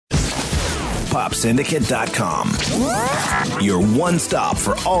PopSyndicate.com. Your one stop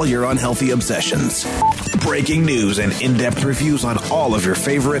for all your unhealthy obsessions. Breaking news and in-depth reviews on all of your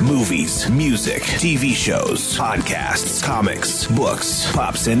favorite movies, music, TV shows, podcasts, comics, books.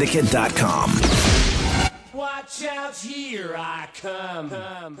 PopSyndicate.com. Watch out, here I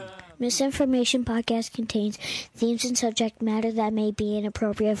come. Misinformation Podcast contains themes and subject matter that may be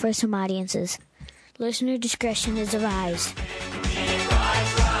inappropriate for some audiences. Listener discretion is advised.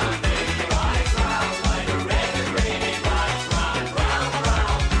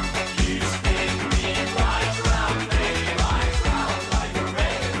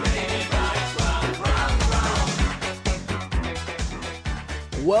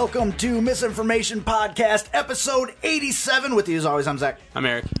 Welcome to Misinformation Podcast, episode 87. With you as always, I'm Zach. I'm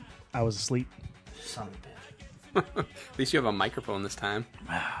Eric. I was asleep. Son of a bitch. At least you have a microphone this time.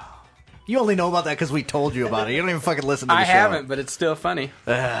 You only know about that because we told you about it. You don't even fucking listen to the I show. haven't, but it's still funny.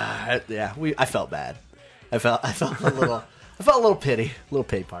 Yeah, I felt bad. I felt a little pity, a little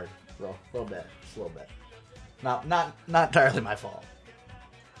pity party, a little bit, just a little bit. Not entirely my fault.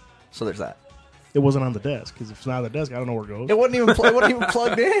 So there's that. It wasn't on the desk, because if it's not on the desk, I don't know where it goes. It wasn't even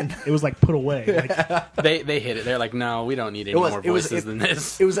plugged in. It was like put away. Like, They hit it. They're like, no, we don't need any more voices than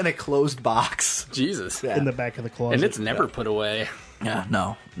this. It was in a closed box. Jesus. Yeah. in the back of the closet. And it's never put away. Yeah,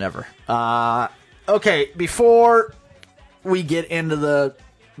 no, never. Okay, before we get into the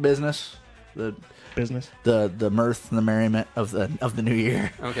business, the mirth and the merriment of the new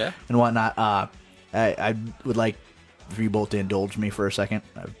year, Okay. and whatnot, I would like for you both to indulge me for a second.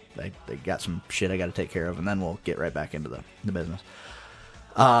 I got some shit I got to take care of, and then we'll get right back into the business.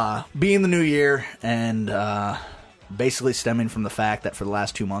 Being the new year, and basically stemming from the fact that for the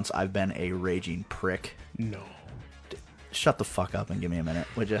last 2 months I've been a raging prick. No. Shut the fuck up and give me a minute,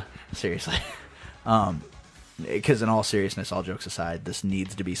 would you? Seriously. Because in all seriousness, all jokes aside, this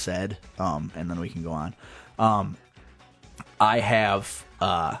needs to be said, and then we can go on. I have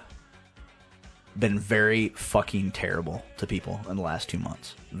been very fucking terrible to people in the last 2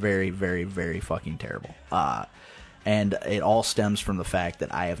 months. Very, very, very fucking terrible. And it all stems from the fact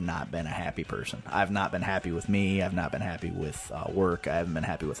that I have not been a happy person. I've not been happy with me. I've not been happy with work. I haven't been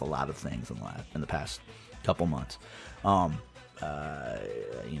happy with a lot of things in the past couple months. I'm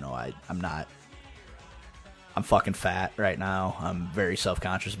fucking fat right now. I'm very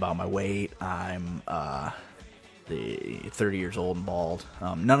self-conscious about my weight. I'm 30 years old and bald.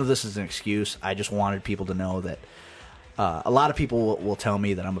 None of this is an excuse. I just wanted people to know that a lot of people will tell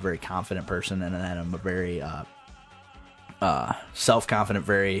me that I'm a very confident person and that I'm a very self-confident,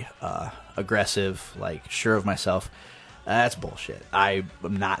 very aggressive, like sure of myself. That's bullshit. I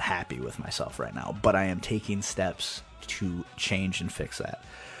am not happy with myself right now, but I am taking steps to change and fix that.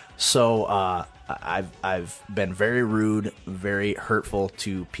 So I've been very rude, very hurtful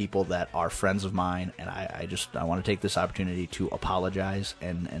to people that are friends of mine, and I want to take this opportunity to apologize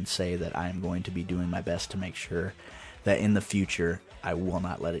and say that I am going to be doing my best to make sure that in the future I will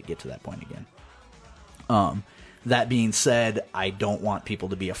not let it get to that point again. That being said, I don't want people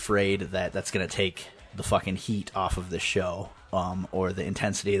to be afraid that that's going to take the fucking heat off of this show, or the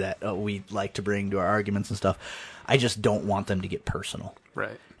intensity that we like to bring to our arguments and stuff. I just don't want them to get personal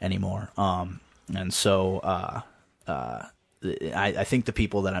anymore. And so I think the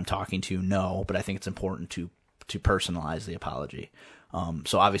people that I'm talking to know, but I think it's important to personalize the apology.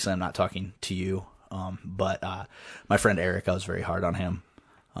 So obviously I'm not talking to you, but my friend Eric, I was very hard on him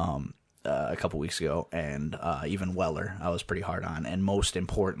a couple weeks ago, and even Weller, I was pretty hard on. And most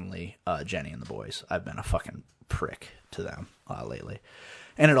importantly, Jenny and the boys. I've been a fucking prick to them lately.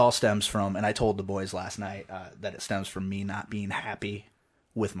 And it all stems from, and I told the boys last night that it stems from me not being happy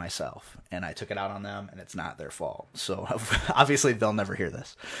with myself. And I took it out on them, and it's not their fault. So obviously they'll never hear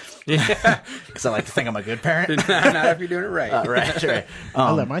this. Yeah. Because I like to think I'm a good parent. Not if you're doing it right. Right.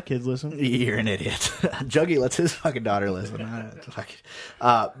 I let my kids listen. You're an idiot. Juggy lets his fucking daughter listen.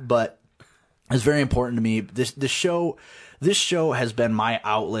 But it's very important to me. This show has been my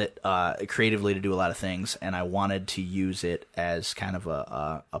outlet creatively to do a lot of things, and I wanted to use it as kind of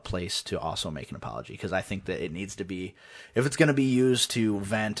a place to also make an apology, because I think that it needs to be, if it's going to be used to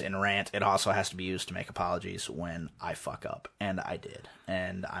vent and rant, it also has to be used to make apologies when I fuck up, and I did,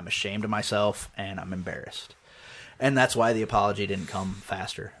 and I'm ashamed of myself, and I'm embarrassed. And that's why the apology didn't come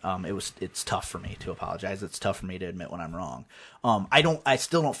faster. It's tough for me to apologize. It's tough for me to admit when I'm wrong. I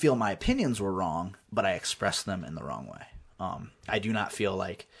still don't feel my opinions were wrong, but I expressed them in the wrong way. I do not feel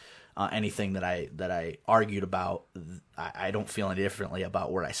like anything that I argued about. I don't feel any differently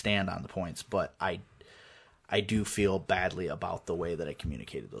about where I stand on the points, but I do feel badly about the way that I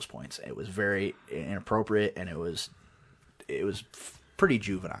communicated those points. It was very inappropriate, and it was pretty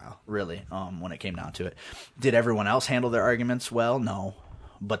juvenile, really, when it came down to it. Did everyone else handle their arguments well? No.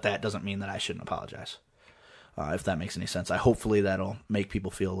 But that doesn't mean that I shouldn't apologize, if that makes any sense. Hopefully that'll make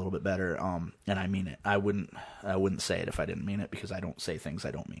people feel a little bit better, and I mean it. I wouldn't say it if I didn't mean it, because I don't say things I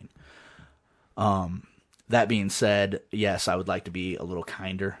don't mean. That being said, yes, I would like to be a little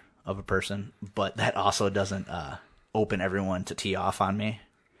kinder of a person, but that also doesn't open everyone to tee off on me.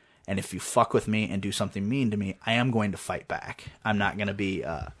 And if you fuck with me and do something mean to me, I am going to fight back. I'm not going to be,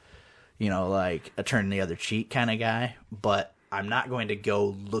 like a turn the other cheek kind of guy, but I'm not going to go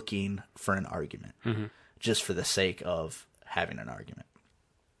looking for an argument just for the sake of having an argument,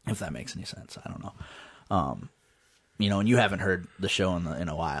 if that makes any sense. I don't know. And you haven't heard the show in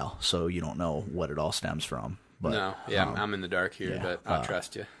a while, so you don't know what it all stems from. But, no, yeah, I'm in the dark here, but I'll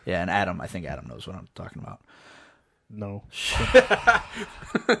trust you. Yeah, and I think Adam knows what I'm talking about. No.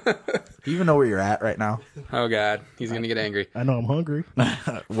 Do you even know where you're at right now? Oh, God. He's going to get angry. I know I'm hungry.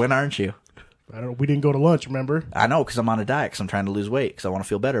 When aren't you? We didn't go to lunch, remember? I know, because I'm on a diet, because I'm trying to lose weight, because I want to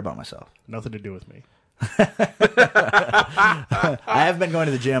feel better about myself. Nothing to do with me. I have been going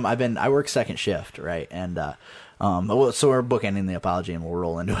to the gym. I work second shift, right? And so we're bookending the apology, and we'll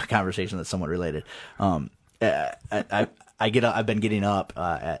roll into a conversation that's somewhat related. I've been getting up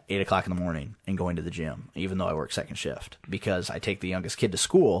at 8 o'clock in the morning and going to the gym, even though I work second shift, because I take the youngest kid to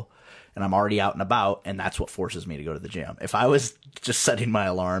school and I'm already out and about, and that's what forces me to go to the gym. If I was just setting my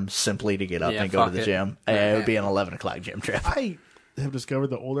alarm simply to get up and go to the gym, it would be an 11 o'clock gym trip. I have discovered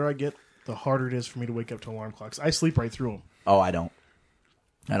the older I get, the harder it is for me to wake up to alarm clocks. I sleep right through them. Oh, I don't.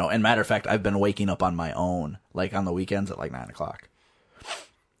 And matter of fact, I've been waking up on my own, like on the weekends at like 9 o'clock.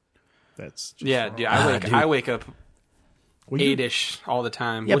 That's just dude, I wake up 8-ish all the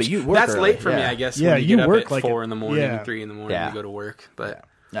time. Yeah, but you work that's early. late for me, I guess. Yeah, when you get work up at like 4 in the morning, yeah. 3 in the morning, you go to work. But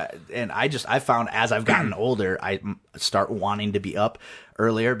and I found as I've gotten older, I start wanting to be up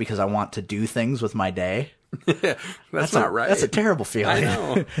earlier because I want to do things with my day. that's not right. That's a terrible feeling. I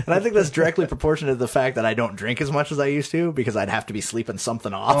know. And I think that's directly proportionate to the fact that I don't drink as much as I used to, because I'd have to be sleeping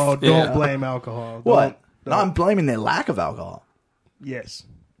something off. Oh, don't blame alcohol. What? No, I'm blaming the lack of alcohol. Yes.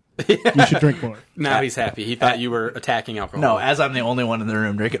 You should drink more. Now he's happy. He thought you were attacking alcohol. No, as I'm the only one in the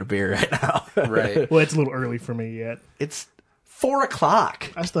room drinking a beer right now. Right. Well, it's a little early for me yet. It's 4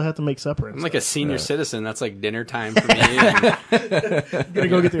 o'clock. I still have to make supper. I'm like a senior citizen. That's like dinner time for me. And gonna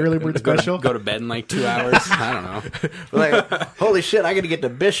go get the early bird special. Go to bed in like 2 hours. I don't know. Like, holy shit, I got to get to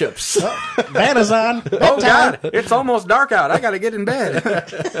Bishop's. Banner's on. Oh God, it's almost dark out. I got to get in bed.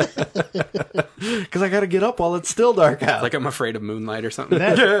 Because I got to get up while it's still dark out. Like I'm afraid of moonlight or something.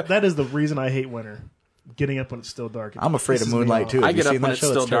 That is the reason I hate winter. Getting up when it's still dark. I'm afraid of moonlight too. I get up when it's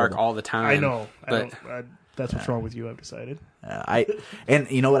still dark all the time. I know. But that's what's wrong with you, I've decided. And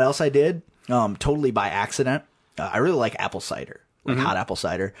you know what else I did? Totally by accident. I really like apple cider, like hot apple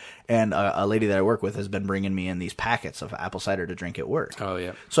cider. And a lady that I work with has been bringing me in these packets of apple cider to drink at work. Oh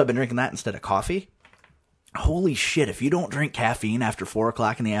yeah. So I've been drinking that instead of coffee. Holy shit! If you don't drink caffeine after 4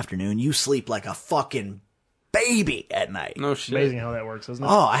 o'clock in the afternoon, you sleep like a fucking baby at night. No shit. Amazing how that works, isn't it?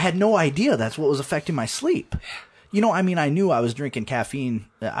 Oh, I had no idea that's what was affecting my sleep. I knew I was drinking caffeine.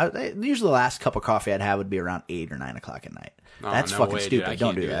 Usually the last cup of coffee I'd have would be around 8 or 9 o'clock at night. Oh, That's no fucking way, stupid. dude.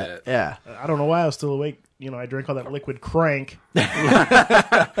 Don't do that. Yeah. I don't know why I was still awake. I drank all that liquid crank. Like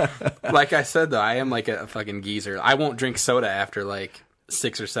I said, though, I am like a fucking geezer. I won't drink soda after like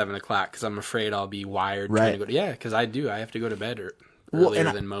 6 or 7 o'clock because I'm afraid I'll be wired. Right. Trying to go because I do. I have to go to bed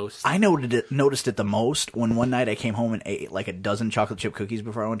earlier than most. I noticed it the most when one night I came home and ate like a dozen chocolate chip cookies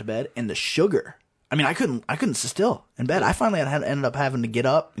before I went to bed, and the sugar. I mean, I couldn't sit still in bed. I finally ended up having to get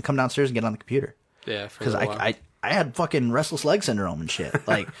up and come downstairs and get on the computer. Yeah, because I had fucking restless leg syndrome and shit.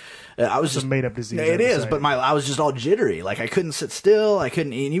 Like I was just a made up disease. It is, but I was just all jittery. Like I couldn't sit still. I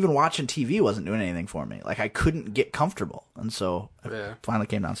couldn't, and even watching TV wasn't doing anything for me. Like I couldn't get comfortable, and so I finally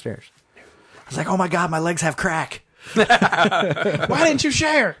came downstairs. I was like, oh my god, my legs have crack. Why didn't you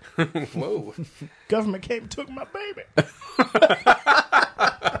share? Whoa! Government came and took my baby.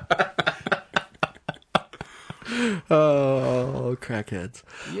 Oh, crackheads.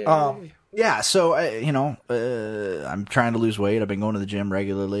 Yeah, so I'm trying to lose weight. I've been going to the gym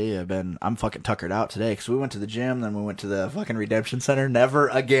regularly. I'm fucking tuckered out today because we went to the gym, then we went to the fucking Redemption Center. Never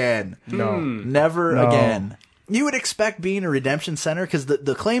again. Never again. You would expect being a Redemption Center, because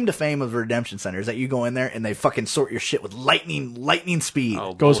the claim to fame of a Redemption Center is that you go in there and they fucking sort your shit with lightning speed.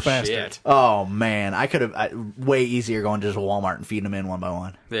 Oh, goes bullshit. faster. Oh man, I could have way easier going to just Walmart and feeding them in one by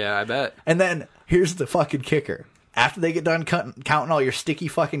one. Yeah, I bet. And then here's the fucking kicker. After they get done counting all your sticky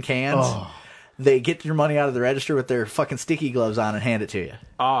fucking cans, they get your money out of the register with their fucking sticky gloves on and hand it to you.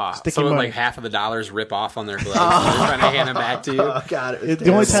 So money. like half of the dollars rip off on their gloves. They're trying to hand them back to you. Oh, God.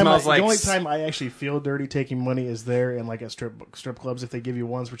 The only smells like- time I actually feel dirty taking money is there in like at strip clubs if they give you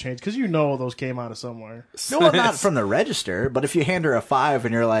ones for change because those came out of somewhere. No, well, not from the register, but if you hand her a $5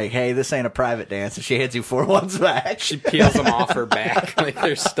 and you're like, hey, this ain't a private dance, and she hands you 4 ones back. She peels them off her back like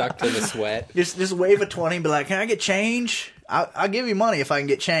they're stuck to the sweat. Just wave a 20 and be like, can I get change? I'll give you money if I can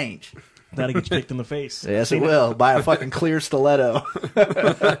get change. That'll get you kicked in the face. Yes, it will. Buy a fucking clear stiletto.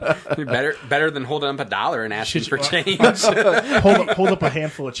 Better than holding up $1 and asking for change. hold up a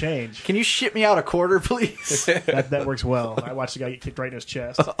handful of change. Can you ship me out a quarter, please? That works well. I watched the guy get kicked right in his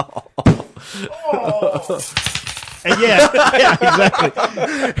chest. Oh. And yeah,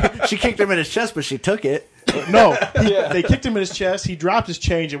 exactly. She kicked him in his chest, but she took it. No, they kicked him in his chest. He dropped his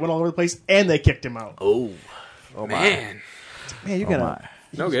change. It went all over the place, and they kicked him out. Oh Man, you got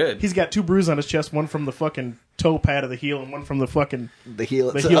no good. He's got 2 bruises on his chest, one from the fucking toe pad of the heel, and one from the fucking the heel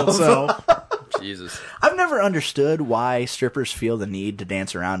the itself. heel itself. Jesus. I've never understood why strippers feel the need to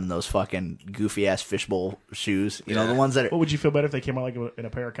dance around in those fucking goofy ass fishbowl shoes. You know, the ones that are. What would you feel better if they came out like in a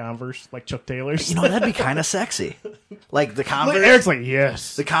pair of Converse, like Chuck Taylor's? You know, that'd be kind of sexy. Like the Converse. Eric's like,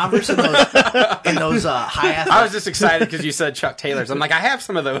 yes. The Converse in those high athletic. I was just excited because you said Chuck Taylor's. I'm like, I have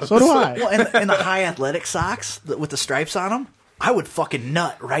some of those. So do I. Well, and the high athletic socks with the stripes on them, I would fucking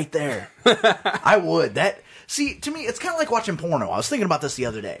nut right there. I would. See, to me, it's kind of like watching porno. I was thinking about this the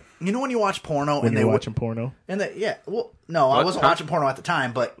other day. You know when you watch porno When you're watching porno? yeah. Well, no, I wasn't watching porno at the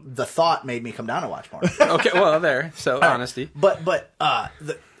time, but the thought made me come down to watch porno. Okay, well, there. So, honesty. But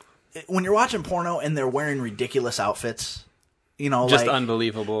when you're watching porno and they're wearing ridiculous outfits, you know, Just like,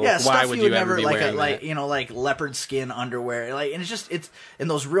 unbelievable. yeah, Why stuff would you you never ever be like, wearing like that? you know, like leopard skin underwear, like, and it's in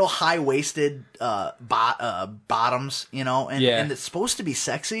those real high waisted bottoms, you know, and it's supposed to be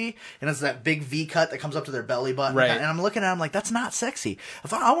sexy, and it's that big V cut that comes up to their belly button, Right. and I'm looking at them like that's not sexy.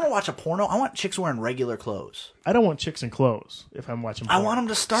 If I want to watch a porno, I want chicks wearing regular clothes. I don't want chicks in clothes if I'm watching porno. I want them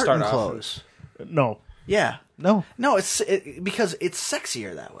to start in off clothes. No. Yeah, No. because it's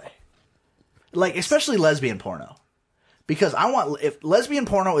sexier that way. Like especially lesbian porno. Because if lesbian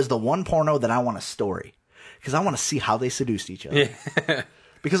porno is the one porno that I want a story. Because I want to see how they seduced each other. Yeah.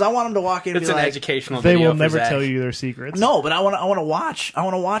 Because I want them to walk in and It's be an like, educational They video will for never Zach. tell you their secrets. no, but I want to watch. I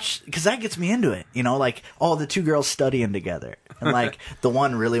want to watch because that gets me into it. You know, like the 2 girls studying together, and like the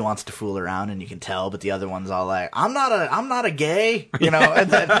one really wants to fool around, and you can tell, but the other one's all like, "I'm not a gay," you know, and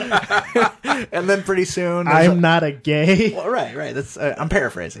then and then pretty soon, I'm not a gay. well, right. That's I'm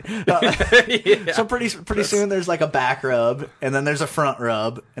paraphrasing. So pretty soon, there's like a back rub, and then there's a front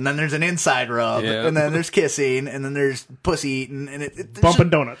rub, and then there's an inside rub, Yeah. and then there's kissing, and then there's pussy eating, and it's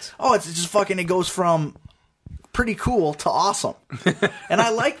Bumping donuts. Oh, it's just fucking. It goes from pretty cool to awesome, and I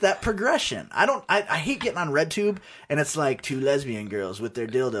like that progression. I hate getting on RedTube and it's like 2 lesbian girls with their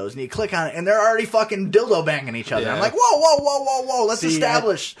dildos, and you click on it and they're already fucking dildo banging each other. Yeah. I'm like, whoa, let's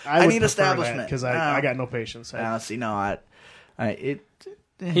establish. I need establishment because I got no patience.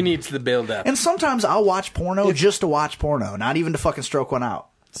 He needs the build up. And sometimes I'll watch porno just to watch porno, not even to fucking stroke one out.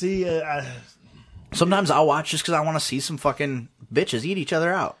 See, Sometimes I'll watch just because I want to see some fucking bitches eat each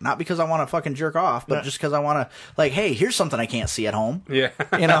other out. Not because I want to fucking jerk off, but just because I want to, like, hey, here's something I can't see at home. Yeah.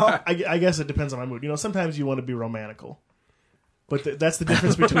 You know? I guess it depends on my mood. You know, sometimes you want to be romantical, but that's the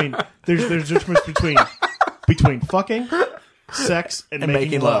difference between there's a difference between fucking, sex, and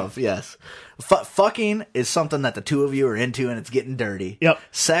making love. Yes. Fucking is something that the 2 of you are into and it's getting dirty. Yep.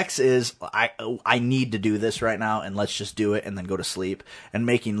 Sex is, I need to do this right now and let's just do it and then go to sleep. And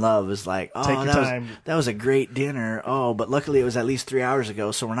making love is like, oh, Take your time. that was a great dinner. Oh, but luckily it was at least 3 hours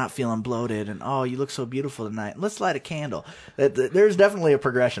ago, so we're not feeling bloated. And oh, you look so beautiful tonight. Let's light a candle. There's definitely a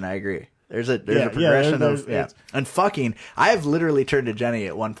progression. I agree. There's a progression of And fucking, I have literally turned to Jenny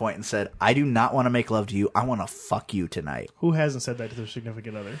at one point and said, I do not want to make love to you. I want to fuck you tonight. Who hasn't said that to their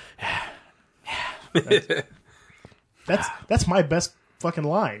significant other? That's my best fucking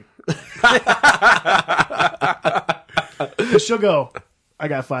line. 'Cause she'll go, I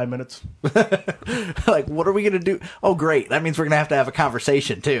got 5 minutes. Like, what are we going to do? Oh, great. That means we're going to have a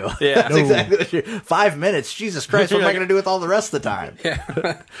conversation, too. Yeah. That's exactly what 5 minutes. Jesus Christ, what am I going to do with all the rest of the time?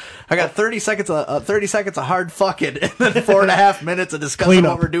 Yeah. I got 30 seconds of hard fucking and then 4.5 minutes of discussing Clean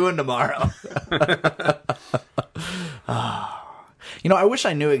what up. we're doing tomorrow. You know, I wish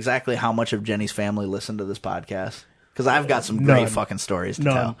I knew exactly how much of Jenny's family listened to this podcast. Because I've got some great None. fucking stories to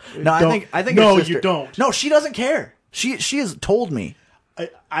None. tell. No, I think No, her sister, you don't. No, she doesn't care. She has told me.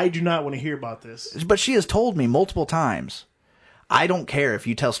 I do not want to hear about this. But she has told me multiple times, I don't care if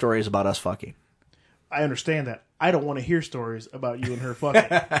you tell stories about us fucking. I understand that. I don't want to hear stories about you and her fucking.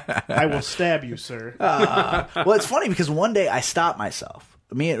 I will stab you, sir. Well, it's funny because one day I stopped myself.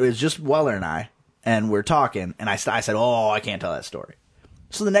 It was just Weller and I, and we're talking, and I said, "Oh, I can't tell that story."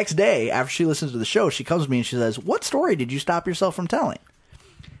 So the next day, after she listens to the show, she comes to me and she says, "What story did you stop yourself from telling?"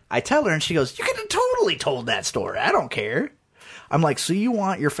 I tell her, and she goes, "You could have totally told that story. I don't care." I'm like, "So you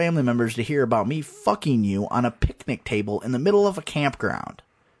want your family members to hear about me fucking you on a picnic table in the middle of a campground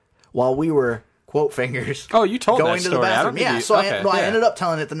while we were..." Quote fingers. Oh, you told going that to story. the bathroom. I So I ended up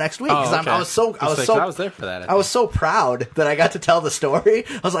telling it the next week because I was so I was there for that. I was so proud that I got to tell the story.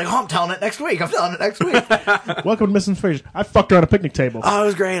 I was like, "Oh, I'm telling it next week. I'm telling it next week." Welcome to Mrs. Fraser. I fucked her on a picnic table. Oh, it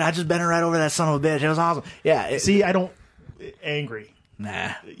was great. I just bent her right over that son of a bitch. It was awesome. Yeah. See, I don't angry. Nah.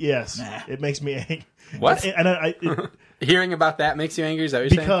 Yes, Nah. it makes me angry. What? And Hearing about that makes you angry? Is that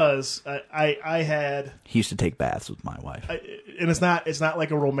what you're saying? because I had, He used to take baths with my wife. and it's not like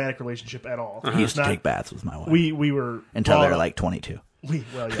a romantic relationship at all. He used to Not- take baths with my wife. We were until they brought were up- like 22. well,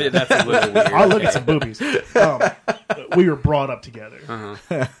 Yeah, yeah. that's a little weird. I'll look at some boobies. We were brought up together,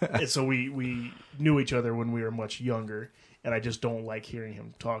 and so we knew each other when we were much younger. And I just don't like hearing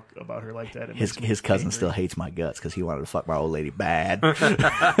him talk about her like that. It makes me His cousin angry. still hates my guts because he wanted to fuck my old lady bad.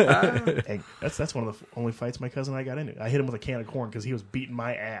 And that's one of the only fights my cousin and I got into. I hit him with a can of corn because he was beating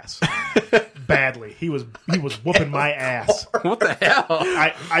my ass badly. He was whooping my ass. What the hell?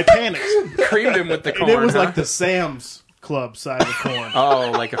 I panicked. Creamed him with the corn. And it was huh? like the Sam's Club side of corn. Oh,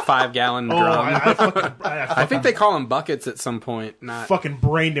 like a 5-gallon drum. I I think they call them buckets at some point. Not. fucking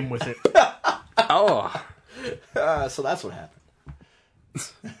brained him with it. Oh, So that's what happened.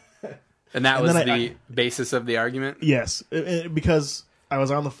 and that And was then the basis of the argument. Yes, because I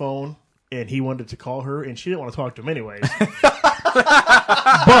was on the phone and he wanted to call her and she didn't want to talk to him anyways.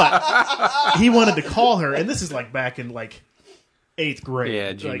 But he wanted to call her, and this is like back in like 8th grade.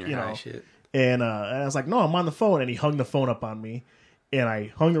 Yeah, junior like, high shit. And I was like, "No, I'm on the phone," and he hung the phone up on me, and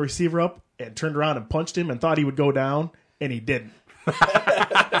I hung the receiver up and turned around and punched him and thought he would go down, and he didn't.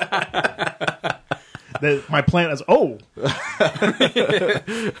 My plan is, oh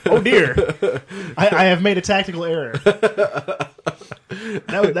dear, I have made a tactical error.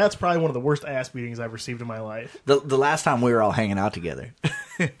 That's probably one of the worst ass beatings I've received in my life. The last time we were all hanging out together,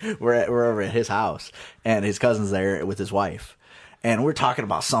 we're over at his house, and his cousin's there with his wife, and we're talking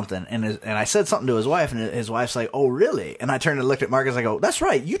about something, and I said something to his wife, and his wife's like, "Oh, really?" And I turned and looked at Marcus. I go, "That's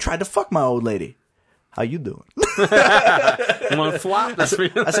right. You tried to fuck my old lady. How you doing?" Want to flop? That's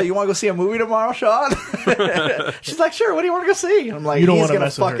I said, "You want to go see a movie tomorrow, Sean?" She's like, "Sure. What do you want to go see?" And I'm like, You don't "He's wanna gonna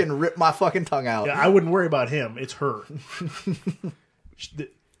mess with her." fucking rip my fucking tongue out." Yeah, I wouldn't worry about him. It's her.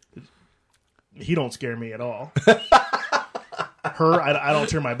 He don't scare me at all. Her, I don't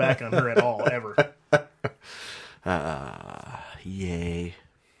turn my back on her at all, ever. Yay!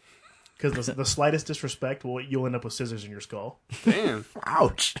 Because the slightest disrespect, you'll end up with scissors in your skull. Damn.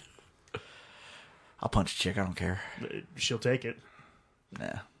 Ouch! I'll punch a chick. I don't care. She'll take it.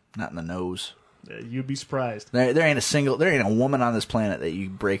 Nah, not in the nose. You'd be surprised. There ain't a woman on this planet that you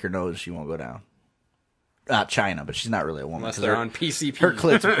break her nose, she won't go down. China, but she's not really a woman. Unless 'cause they're her, on PCP.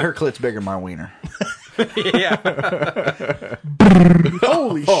 her clit's bigger than my wiener. Yeah.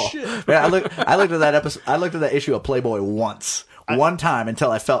 Holy shit! Man, I looked at that episode. I looked at that issue of Playboy one time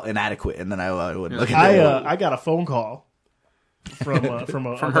until I felt inadequate, and then I wouldn't look at it. I got a phone call from a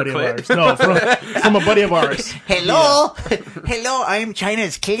her buddy of clit? ours. No, from a buddy of ours. Hello, I'm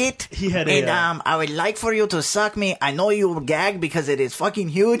China's clit, He had a, and I would like for you to suck me. I know you will gag because it is fucking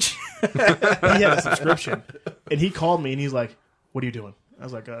huge. He had a subscription, and he called me and he's like, "What are you doing?" I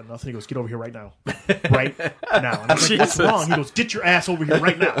was like, "Nothing." He goes, "Get over here right now, right now." And I was like, "What's Jesus. wrong?" He goes, "Get your ass over here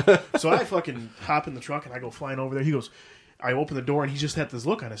right now." So I fucking hop in the truck and I go flying over there. He goes, I open the door and he just had this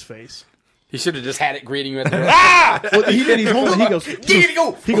look on his face. He should have just had it greeting you at the Well, he did. He's holding. He goes,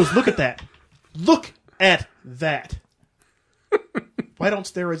 he goes, "Look at that! Look at that! Why don't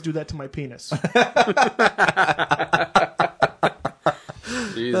steroids do that to my penis?"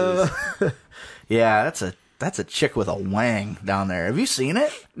 Jesus. Yeah, that's a chick with a wang down there. Have you seen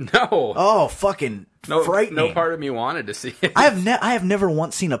it? No. Oh, fucking frightening. No part of me wanted to see it. I have never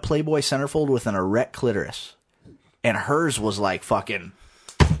once seen a Playboy centerfold with an erect clitoris, and hers was like fucking.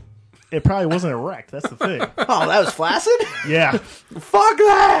 It probably wasn't erect. That's the thing. Oh, that was flaccid. Yeah. Fuck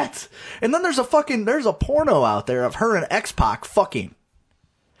that. And then there's a porno out there of her and X-Pac fucking.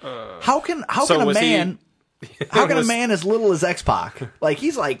 How can So a was man how can a was- man as little as X-Pac, like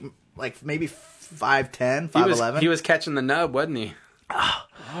he's like maybe 5'10", 5'11"? He was catching the nub, wasn't he?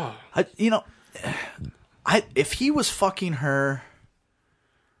 If he was fucking her,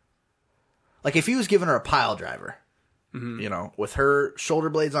 like if he was giving her a pile driver, you know, with her shoulder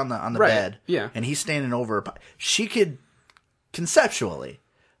blades on the Right. bed, Yeah. and he's standing over her, she could conceptually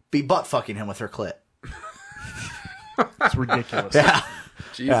be butt fucking him with her clit. It's ridiculous. Yeah.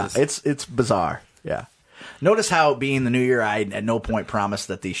 Jesus. Yeah, it's bizarre. Yeah. Notice how, being the new year, I at no point promised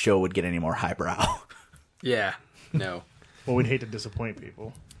that the show would get any more highbrow. Yeah. No. Well, we'd hate to disappoint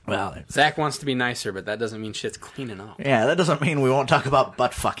people. Well, Zach wants to be nicer, but that doesn't mean shit's cleaning up. yeah, that doesn't mean we won't talk about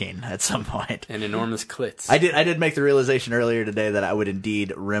butt fucking at some point. And enormous clits. I did make the realization earlier today that I would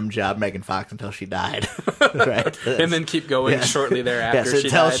indeed rim job Megan Fox until she died. Right? and then keep going Yes. shortly thereafter. Yes, she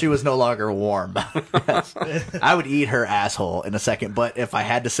until died. she was no longer warm. Yes. I would eat her asshole in a second, but if I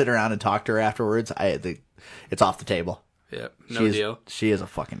had to sit around and talk to her afterwards, it's off the table. Yep. No She is- deal. She is a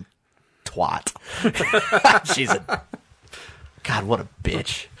fucking twat. She's a... God, what a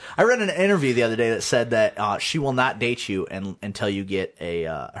bitch. I read an interview the other day that said that she will not date you until you get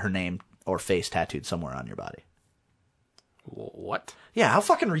her name or face tattooed somewhere on your body. What? Yeah, how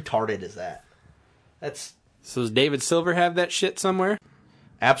fucking retarded is that? That's... So does David Silver have that shit somewhere?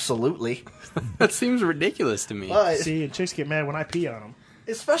 Absolutely. That seems ridiculous to me. But, See, chicks get mad when I pee on them.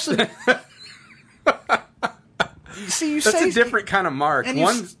 especially... you see, you That's say... a different kind of mark. And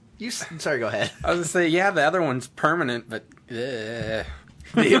sorry, go ahead. I was gonna say, yeah, the other one's permanent, but The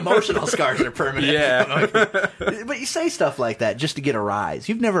emotional scars are permanent. yeah, But you say stuff like that just to get a rise.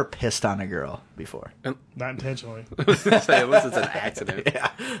 You've never pissed on a girl before. Not intentionally. say unless it's an accident.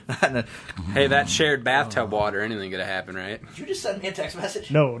 Yeah. Hey, that shared bathtub water, anything could happen, right? Did you just send me a text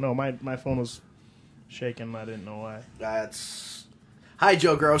message? No, my phone was shaking. I didn't know why. That's... Hi,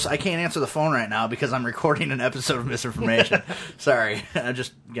 Joe Gross. I can't answer the phone right now because I'm recording an episode of Misinformation. Sorry. I'm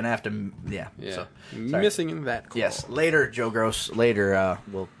just going to have to... Yeah. Yeah, So, missing in that call. yes. Later, Joe Gross. Later,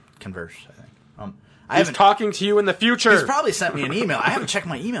 we'll converse, I think. I He's haven't... talking to you in the future. He's probably sent me an email. I haven't checked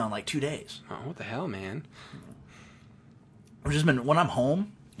my email in like 2 days. Oh, what the hell, man? I've just been... When I'm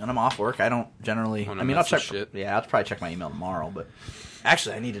home and I'm off work, I don't generally... Oh, no, I mean, I'll that's some check... shit. Yeah, I'll probably check my email tomorrow, but...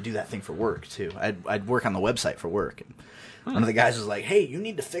 Actually, I need to do that thing for work, too. I'd work on the website for work. And one of the guys was like, hey, you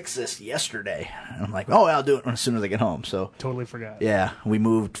need to fix this yesterday. And I'm like, oh, I'll do it as soon as I get home. So, Totally forgot. yeah, we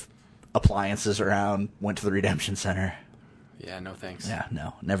moved appliances around, went to the Redemption Center. Yeah, no thanks. Yeah,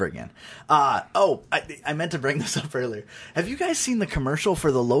 no, never again. I meant to bring this up earlier. Have you guys seen the commercial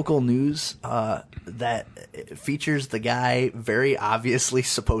for the local news that features the guy very obviously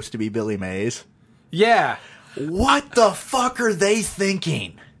supposed to be Billy Mays? Yeah, What the fuck are they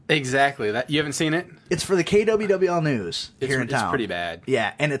thinking? exactly. That you haven't seen it? It's for the KWWL News here in It's town. pretty bad.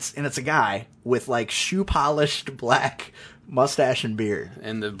 Yeah, and it's a guy with like shoe polished black mustache and beard.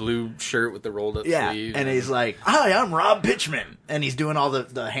 And the blue shirt with the rolled up Yeah, sleeves. and he's like, "Hi, I'm Rob Pitchman," and he's doing all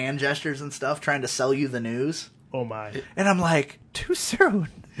the hand gestures and stuff, trying to sell you the news. Oh my. And I'm like, too soon.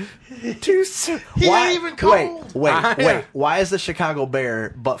 Too soon. He ain't even cold. Wait. Why is the Chicago Bear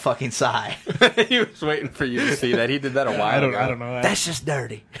butt fucking Psy? he was waiting for you to see that. He did that a while ago. I don't know. That's just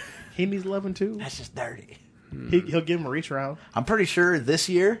dirty. He needs loving too. That's just dirty. He'll give him a reach around. I'm pretty sure this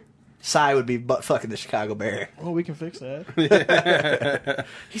year, Psy would be butt fucking the Chicago Bear. Oh, we can fix that.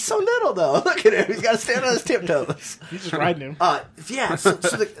 He's so little though. Look at him. He's got to stand on his tiptoes. He's just riding him. Yeah. So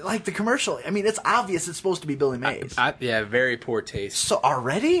the commercial. I mean, it's obvious it's supposed to be Billy Mays. Yeah, very poor taste. So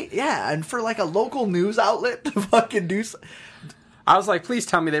already, yeah, and for like a local news outlet to fucking do. I was like, please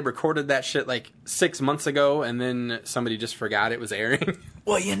tell me they recorded that shit like 6 months ago, and then somebody just forgot it was airing.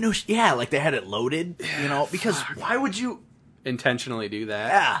 Well, yeah, like they had it loaded, because why would you? Intentionally do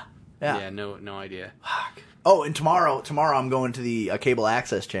that. Yeah. Yeah, no idea. Oh, and tomorrow I'm going to the cable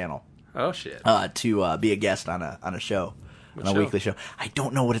access channel Oh shit. to be a guest on a show, on a show? weekly show. I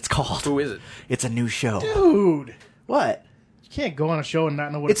don't know what it's called. Who is it? It's a new show. Dude, What? you can't go on a show and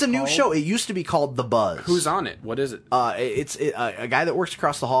not know what It's a new called. show. It used to be called The Buzz. Who's on it? What is it? It's a guy that works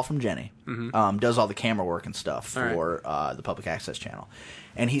across the hall from Jenny. Does all the camera work and stuff for the public access channel.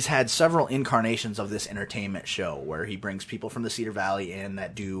 And he's had several incarnations of this entertainment show where he brings people from the Cedar Valley in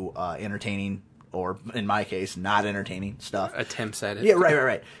that do entertaining, or in my case, not entertaining stuff. Attempts at it. Yeah,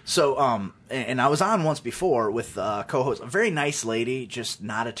 right. So, and I was on once before with co-host, a very nice lady, just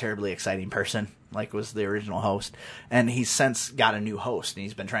not a terribly exciting person, like was the original host. And he's since got a new host, and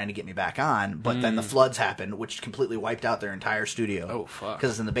he's been trying to get me back on, but then the floods happened, which completely wiped out their entire studio. Oh, fuck.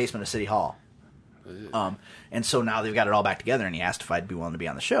 Because it's in the basement of City Hall. And so now they've got it all back together, and he asked if I'd be willing to be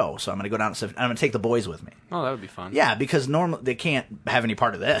on the show. So I'm going to go down and I'm going to take the boys with me. Oh, that would be fun. Yeah, because normally they can't have any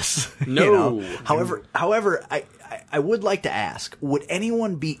part of this. No. However, I would like to ask: would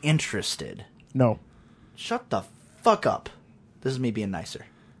anyone be interested? No. Shut the fuck up. This is me being nicer.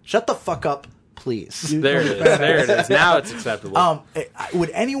 Shut the fuck up, please. There it is. There it is. Now it's acceptable.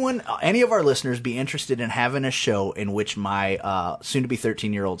 Would any of our listeners be interested in having a show in which my soon-to-be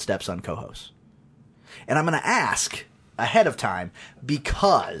 13-year-old stepson co-hosts? And I'm going to ask ahead of time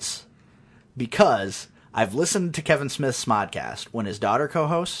because I've listened to Kevin Smith's Smodcast when his daughter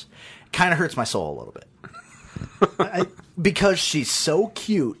co-hosts. Kind of hurts my soul a little bit. Because she's so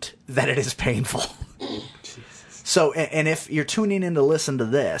cute that it is painful. So, and if you're tuning in to listen to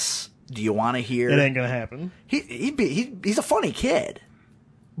this, do you want to hear? It ain't gonna happen. He's a funny kid,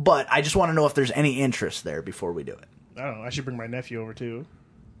 but I just want to know if there's any interest there before we do it. I don't know. I should bring my nephew over too.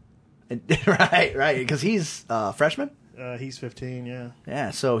 Right, because he's freshman. He's 15. Yeah.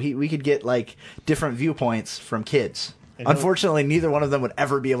 Yeah, so we could get like different viewpoints from kids. Unfortunately, neither one of them would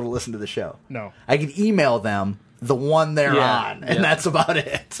ever be able to listen to the show. No. I could email them the one they're on, and that's about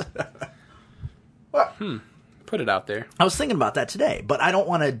it. Put it out there. I was thinking about that today, but I don't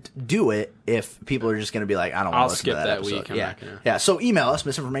want to do it if people are just going to be like, I don't want to listen to that skip that episode. week. I'm not gonna. Yeah, so email us,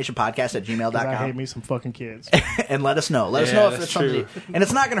 misinformationpodcast@gmail.com. I hate me some fucking kids. And let us know. Let us know if that's it's something. true. And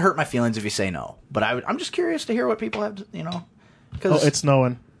it's not going to hurt my feelings if you say no. But I'm just curious to hear what people have to, Oh, Cause, it's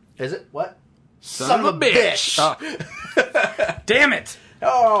snowing. Is it? What? Son of a bitch. Oh. Damn it.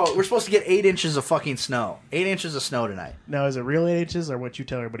 Oh, we're supposed to get 8 inches of fucking snow. 8 inches of snow tonight. Now, is it real 8 inches or what you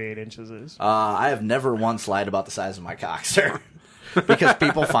tell everybody 8 inches is? I have never once lied about the size of my cock, sir. Because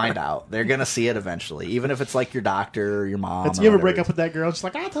people find out. They're going to see it eventually. Even if it's like your doctor or your mom. You ever break up with that girl? She's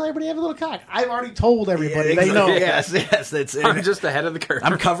like, I'll tell everybody I have a little cock. I've already told everybody. They know. Yes. I'm just ahead of the curve.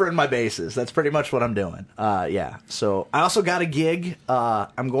 I'm covering my bases. That's pretty much what I'm doing. Yeah. So I also got a gig.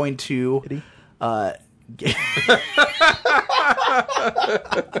 I'm going to...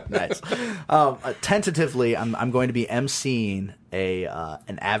 Nice. Tentatively, I'm going to be emceeing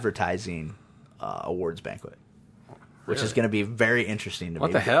an advertising awards banquet, which is going to be very interesting to me.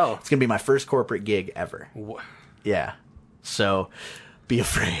 What the hell? It's going to be my first corporate gig ever. Yeah. So be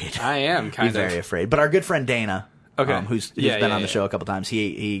afraid. I am kind be of very afraid. But our good friend Dana, who's been on the show a couple times,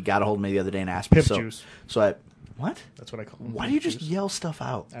 he got a hold of me the other day and asked me. Pimp juice. So I what? That's what I call him. Why do you just yell stuff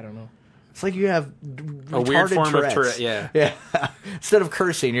out? I don't know. It's like you have a weird form Tourette's. of Tourette. Yeah. Yeah. Instead of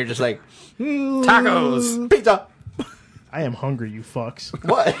cursing, you're just like Tacos. pizza. I am hungry, you fucks.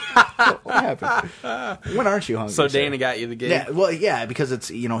 What? What happened? When aren't you hungry? So sir? Dana got you the gig. Yeah, well, yeah, because it's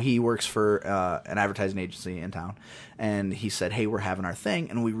he works for an advertising agency in town, and he said, "Hey, we're having our thing,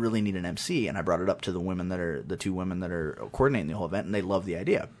 and we really need an MC." And I brought it up to the two women that are coordinating the whole event, and they love the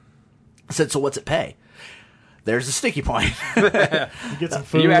idea. I said, "So what's it pay?" There's a sticky point. You get some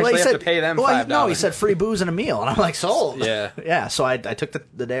food. You actually have to pay them $5. No, he said free booze and a meal, and I'm like, sold. Yeah. Yeah. So I took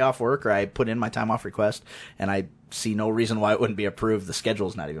the day off work, or I put in my time off request, and I see no reason why it wouldn't be approved. The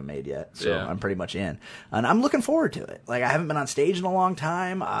schedule's not even made yet, so Yeah. I'm pretty much in, and I'm looking forward to it. Like, I haven't been on stage in a long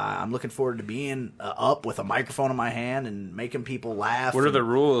time. I'm looking forward to being up with a microphone in my hand and making people laugh. What are the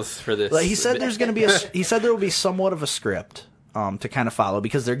rules for this? Like, he said there's going to be he said there will be somewhat of a script to kind of follow,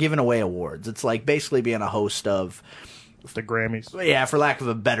 because they're giving away awards. It's like basically being a host of. The Grammys. Yeah, for lack of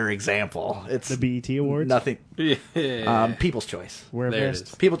a better example, it's The BET Awards. nothing. Yeah. People's Choice. Where There it best?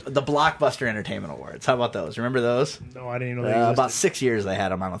 is. The Blockbuster Entertainment Awards. How about those? Remember those? No, I didn't even know they existed. About 6 years they had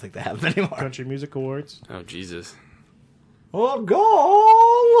them. I don't think they have them anymore. Country Music Awards. Oh Jesus. Oh,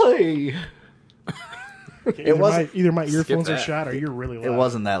 golly. Either my earphones are that. shot or you're really loud. It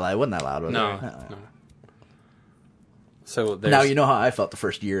wasn't that loud. It wasn't that loud, was No. it? No. So there's, Now you know how I felt the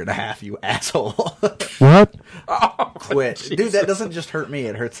first year and a half, you asshole. What? Quit. Dude, that doesn't just hurt me.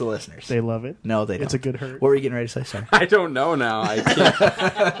 It hurts the listeners. They love it. No, they don't. It's a good hurt. What were you getting ready to say? Sorry. I don't know now. I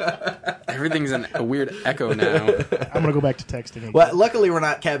can't. Everything's in a weird echo now. I'm gonna go back to texting again. Well, luckily we're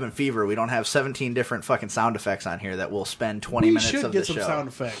not Cabin Fever. We don't have 17 different fucking sound effects on here that will spend 20 we minutes should of get the some show. sound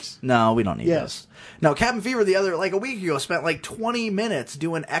effects. No, we don't need Yes. those. No, Cabin Fever a week ago spent like 20 minutes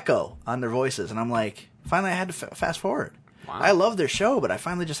doing echo on their voices, and I'm like, finally I had to fast forward. Wow. I love their show, but I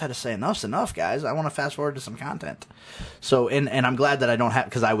finally just had to say enough's enough, guys. I want to fast forward to some content. So, and I'm glad that I don't have,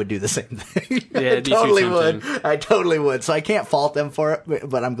 because I would do the same thing. Yeah, I it'd be too totally tempting. would. I totally would. So I can't fault them for it,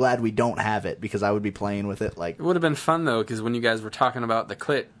 but I'm glad we don't have it, because I would be playing with it like. It would have been fun though, because when you guys were talking about the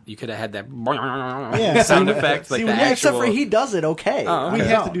clit, you could have had that Yeah. sound effect, like See, the when Yeah, actual. except for he does it okay. Oh, okay. We I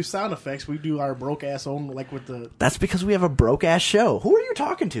have to don't. do sound effects. We do our broke ass own, like with the. That's because we have a broke ass show. Who are you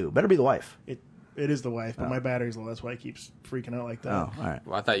talking to? Better be the wife. It is the wife, but my battery's low. That's why it keeps freaking out like that. Oh, all right.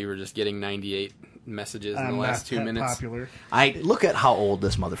 Well, I thought you were just getting 98 messages in I'm the last not 2 that minutes. popular. I look at how old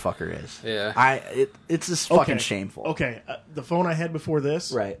this motherfucker is. Yeah. It's just fucking shameful. Okay, the phone I had before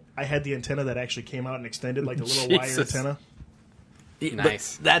this, Right. I had the antenna that actually came out and extended, like the little wire Jesus. antenna.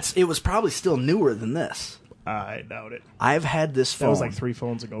 Nice. It was probably still newer than this. I doubt it. I've had this phone. That was like 3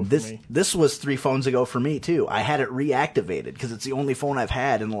 phones ago for me. This was 3 phones ago for me, too. I had it reactivated because it's the only phone I've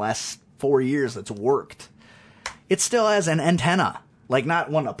had in the last 4 years that's worked. It still has an antenna. Like, not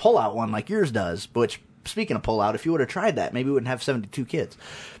one, a pull-out one like yours does. Which, speaking of pull-out, if you would have tried that, maybe we wouldn't have 72 kids.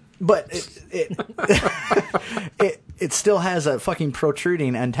 But it still has a fucking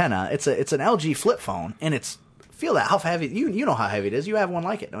protruding antenna. It's an LG flip phone, and it's... Feel that how heavy you know how heavy it is. You have one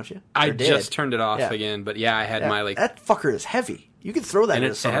like it, don't you? I just turned it off Yeah. again, but yeah, I had my like that fucker is heavy. You could throw that. and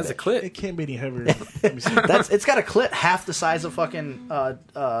in it has a clip. It can't be any heavier. Let me see. It's got a clit half the size of fucking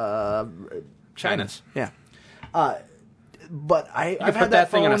China's. Yeah. But I've put had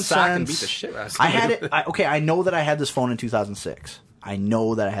that thing in a phone sock and since- beat the shit out of I had somebody. it. Okay, I know that I had this phone in 2006. I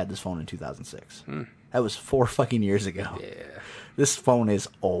know that I had this phone in 2006. That was 4 fucking years ago. Yeah. This phone is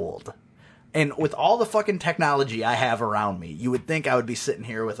old. And with all the fucking technology I have around me, you would think I would be sitting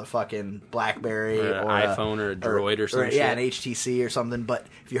here with a fucking BlackBerry Or an iPhone or a Droid or some yeah, shit. an HTC or something. But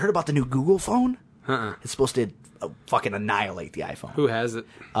have you heard about the new Google phone? It's supposed to fucking annihilate the iPhone. Who has it?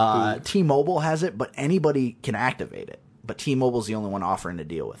 T-Mobile has it, but anybody can activate it. But T-Mobile's the only one offering to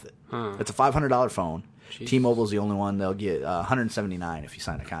deal with it. It's a $500 phone. T-Mobile's the only one. They'll get $179 if you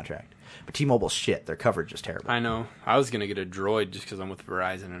sign a contract. But T-Mobile's shit. Their coverage is terrible. I know. I was gonna get a Droid just because I'm with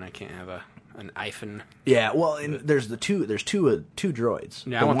Verizon and I can't have an iPhone. Yeah, well, and there's two droids.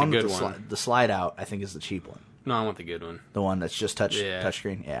 Yeah, I want the with good one. The slide out, I think, is the cheap one. No, I want the good one. The one that's just Yeah.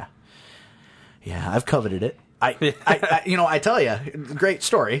 touchscreen. Yeah, I've coveted it. I tell you, great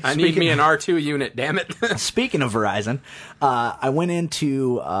story. I need me an R2 unit. Damn it. Speaking of Verizon, I went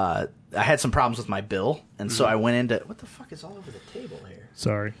into. I had some problems with my bill, and so I went into. What the fuck is all over the table here?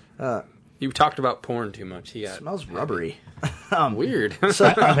 Sorry. You talked about porn too much. It smells rubbery. Weird. So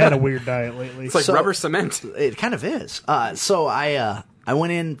I've had a weird diet lately. It's like rubber cement. It kind of is. So I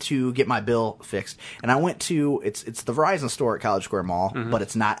went in to get my bill fixed, and I went to it's the Verizon store at College Square Mall, but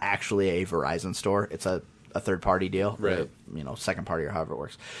it's not actually a Verizon store. It's a third party deal, Right. Second party or however it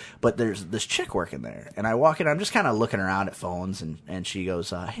works. But there's this chick working there, and I walk in. I'm just kind of looking around at phones, and she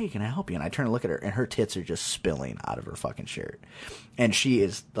goes, "Hey, can I help you?" And I turn to look at her, and her tits are just spilling out of her fucking shirt, and she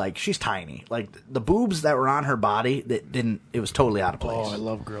is like, she's tiny, like the boobs that were on her body that didn't. It was totally out of place. Oh, I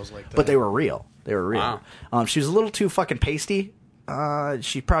love girls like that. But they were real. They were real. Wow. She was a little too fucking pasty.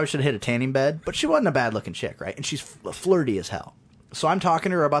 She probably should have hit a tanning bed, but she wasn't a bad looking chick, right? And she's flirty as hell. So I'm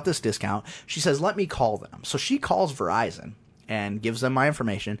talking to her about this discount. She says, let me call them. So she calls Verizon and gives them my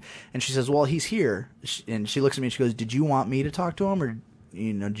information. And she says, well, he's here. And she looks at me and she goes, did you want me to talk to him? Or,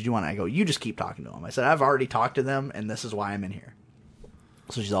 did you want to? I go, you just keep talking to him. I said, I've already talked to them, and this is why I'm in here.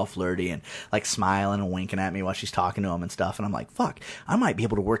 So she's all flirty and like smiling and winking at me while she's talking to him and stuff. And I'm like, fuck, I might be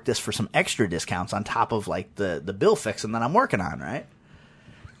able to work this for some extra discounts on top of like the bill fixing that I'm working on, right?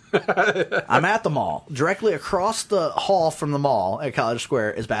 I'm at the mall. Directly across the hall from the mall at College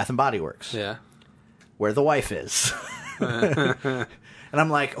Square is Bath & Body Works. Yeah. Where the wife is. And I'm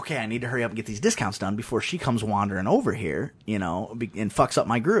like, okay, I need to hurry up and get these discounts done before she comes wandering over here, and fucks up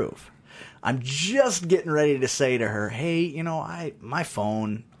my groove. I'm just getting ready to say to her, hey, my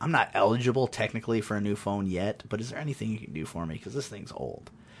phone, I'm not eligible technically for a new phone yet, but is there anything you can do for me? Because this thing's old.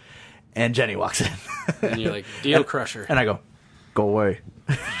 And Jenny walks in. And you're like, deal crusher. And I go, go away.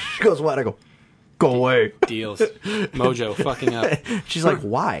 She goes, what? I go, go away. Deals. Mojo fucking up. She's like,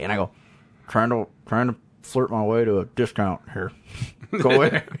 why? And I go, trying to flirt my way to a discount here. Go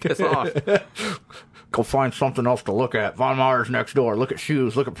away. Piss off. Go find something else to look at. Von Meyer's next door. Look at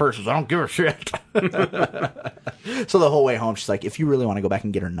shoes. Look at purses. I don't give a shit. So the whole way home, she's like, if you really want to go back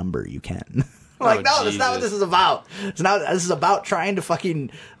and get her number, you can. I'm like, no, that's not what this is about. This is about trying to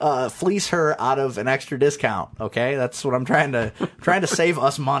fucking fleece her out of an extra discount. Okay, that's what I'm trying to save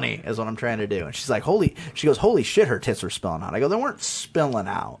us money is what I'm trying to do. And she's like, holy shit, her tits were spilling out. I go, they weren't spilling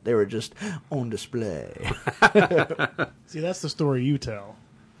out. They were just on display. See, that's the story you tell.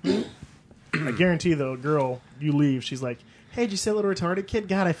 I guarantee, though, girl, you leave, she's like, hey, did you see that little retarded kid?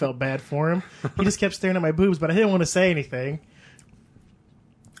 God, I felt bad for him. He just kept staring at my boobs, but I didn't want to say anything.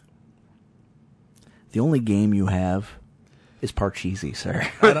 The only game you have is Parcheesi, sir.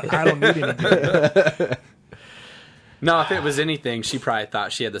 I don't need any game. No, if it was anything, she probably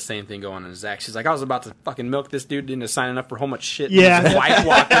thought she had the same thing going on as Zach. She's like, I was about to fucking milk this dude into signing up for whole much shit. Yeah. And his wife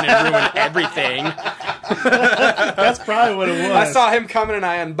walked in and ruined everything. That's probably what it was. I saw him coming and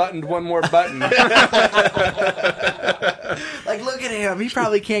I unbuttoned one more button. Like, look at him. He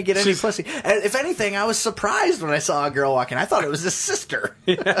probably can't get any pussy. And if anything, I was surprised when I saw a girl walk in. I thought it was his sister.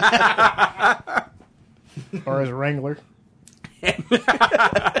 Or his wrangler.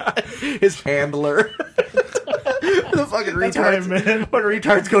 His handler. The fucking That's what I retards. meant. When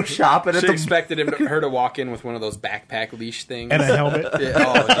retards go shopping at She the expected her to walk in with one of those backpack leash things. And a helmet. Yeah,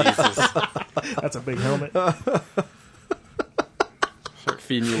 oh, Jesus. That's a big helmet. Start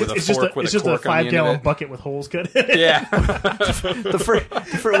feeding you with a It's fork just with a a cork on the end 5-gallon of it. bucket with holes cut in it. Yeah.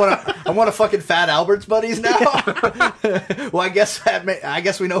 I'm one of fucking Fat Albert's buddies now. Well, I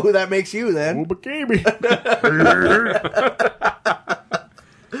guess we know who that makes you then. Oh, baby.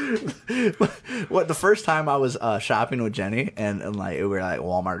 What the first time I was shopping with Jenny and like we were like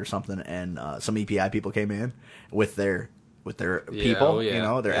Walmart or something, and some EPI people came in with their people, oh, yeah. you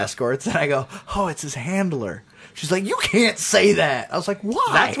know, their Yeah. escorts, and I go, "Oh, it's his handler." She's like, "You can't say that." I was like, "Why?"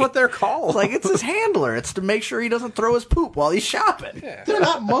 That's what they're called. Like, it's his handler. It's to make sure he doesn't throw his poop while he's shopping. They're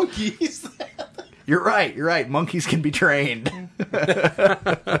not monkeys. You're right. Monkeys can be trained.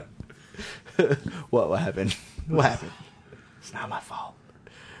 What happened? What happened? It's not my fault.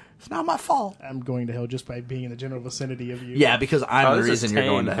 It's not my fault. I'm going to hell just by being in the general vicinity of you. Yeah, because I'm the this is reason you're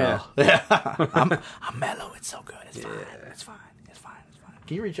going to tame, hell. Yeah. I'm mellow. It's so good. It's fine. It's fine. It's fine. It's fine.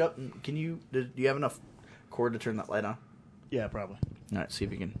 Can you reach up? And do you have enough cord to turn that light on? Yeah, probably. All right, see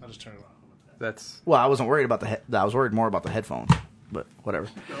if you can. I'll just turn it off. That's Well, I wasn't worried about I was worried more about the headphones, but whatever.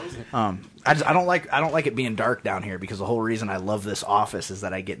 I don't like it being dark down here because the whole reason I love this office is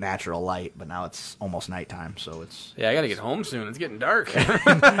that I get natural light. But now it's almost nighttime, so it's. I gotta get home soon. It's getting dark.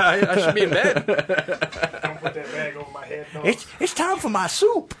 I should be in bed. Don't put that bag over my head. No. It's time for my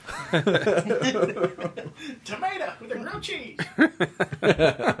soup. Tomato with a grilled cheese.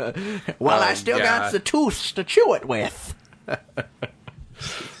 Well, I Oh, still got God. the tooth to chew it with.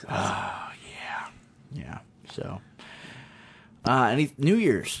 Yeah. So, any New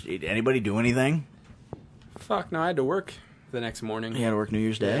Year's? Did anybody do anything? Fuck, no, I had to work the next morning. You had to work New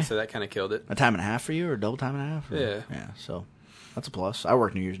Year's Day. Yeah, so that kind of killed it. A time and a half for you, or double time and a half? Or- Yeah. Yeah. So that's a plus. I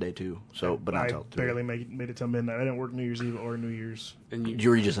work New Year's Day too. So, but not I till 3. barely made it till midnight. I didn't work New Year's Eve or New Year's. And You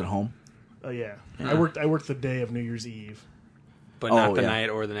were just at home. Oh yeah. I worked the day of New Year's Eve. but Oh, not the yeah. night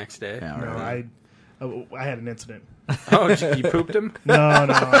or the next day. Yeah. No, Right. I had an incident. Oh, you pooped him? No,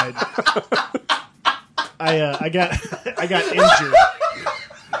 I got injured.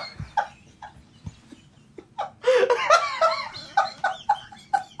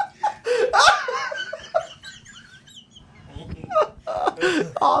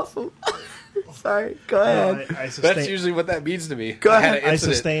 Awesome. Sorry. Go ahead. I That's sustained, usually what that means to me. Go I had ahead. an I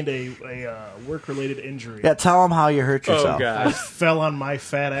incident. sustained a work-related injury. Yeah. Tell him how you hurt Oh, yourself. I God. fell on my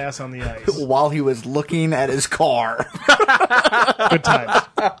fat ass on the ice. While he was looking at his car. Good times.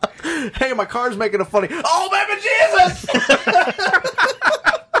 Hey, my car's making a funny. Oh, baby Jesus!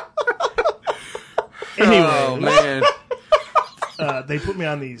 Anyway, Oh, man. they put me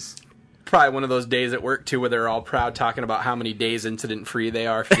on these. Probably one of those days at work, too, where they're all proud talking about how many days incident-free they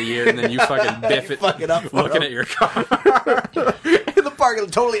are for the year, and then you fucking biff it fuck it up for looking them. at your car. In the parking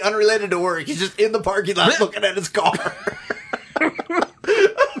lot, totally unrelated to work. He's just in the parking lot looking at his car.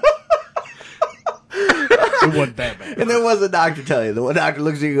 It wasn't that bad. And then what's the doctor tell you? The one doctor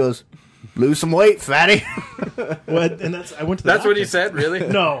looks at you and goes, lose some weight, fatty. Well, and I went to the That's what he doctor. said, really?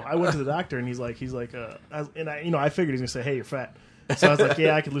 No, I went to the doctor and he's like, I figured he's gonna say, hey, you're fat. So I was like,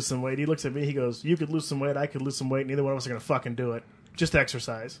 yeah, I could lose some weight. He looks at me, he goes, you could lose some weight, I could lose some weight. Neither one of us are gonna fucking do it. Just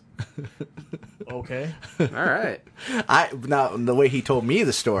exercise. Okay. All right. Now, the way he told me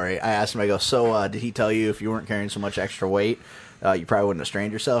the story, I asked him, I go, so did he tell you if you weren't carrying so much extra weight, you probably wouldn't have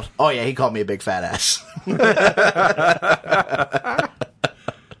strained yourself? Oh, yeah, he called me a big fat ass.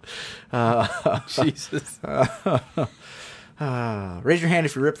 Jesus. Raise your hand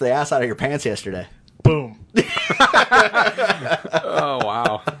if you ripped the ass out of your pants yesterday. Boom. Oh,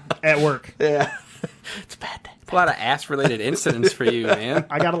 wow. At work. Yeah. It's a bad day. A lot of ass-related incidents for you, man.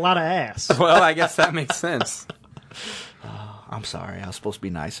 I got a lot of ass. Well, I guess that makes sense. I'm sorry. I was supposed to be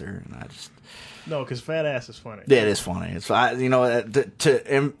nicer, and I just... No, because fat ass is funny. Yeah, it is funny. It's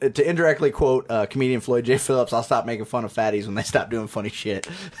to indirectly quote comedian Floyd J. Phillips. I'll stop making fun of fatties when they stop doing funny shit.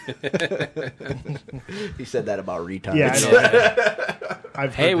 He said that about retards. Yeah, I know.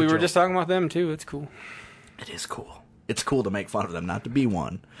 I've Hey, heard we the were joke. just talking about them, too. It's cool. It is cool. It's cool to make fun of them, not to be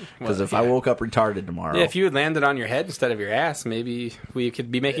one. Because Well, if I yeah. woke up retarded tomorrow, Yeah, if you had landed on your head instead of your ass, maybe we could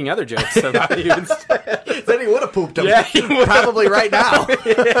be making other jokes about you instead. then he would have pooped him. Yeah, he would've. Probably right now.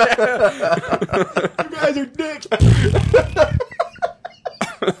 You guys are dicks.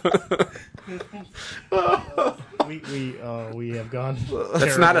 we have gone.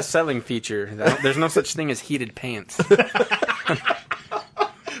 That's not a selling feature. There's no such thing as heated pants.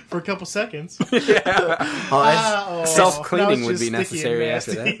 for a couple seconds. Self-cleaning now would it's be just sticky necessary and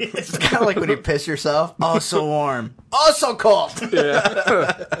after nasty. that. It's kind of like when you piss yourself. Oh, so warm. Oh, so cold.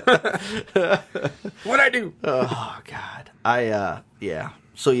 What'd I do? Oh God. Yeah.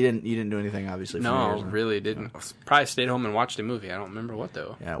 So you didn't do anything, obviously. For New No, Year's, huh? really didn't. Probably stayed home and watched a movie. I don't remember what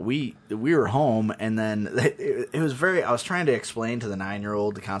though. Yeah, we were home, and then it was very. I was trying to explain to the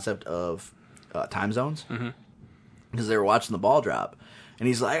 9-year-old the concept of time zones because they were watching the ball drop, and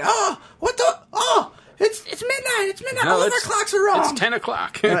he's like, "Oh, what the? Oh, it's midnight! It's midnight! No, All of our it's- clocks are wrong." It's 10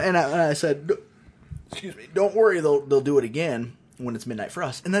 o'clock. and I said, "Excuse me, don't worry. They'll do it again when it's midnight for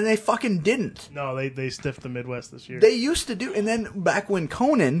us." And then they fucking didn't. No, they stiffed the Midwest this year. They used to do, and then back when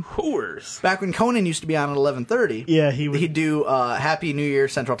Conan used to be on at 11:30, Yeah, he'd do Happy New Year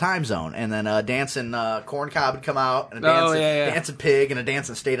Central Time Zone, and then a dancing corn cob would come out, and a dancing pig, and a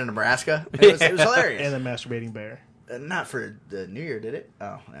dancing state of Nebraska. It was hilarious. and the masturbating bear. Not for the New Year, did it?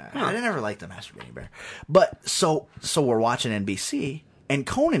 Oh, I never liked the masturbating bear. But so we're watching NBC, and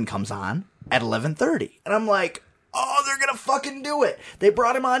Conan comes on at 11:30, and I'm like, oh, they're gonna fucking do it. They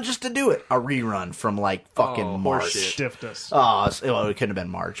brought him on just to do it. A rerun from like fucking March. Stiffed us. Oh, well, it couldn't have been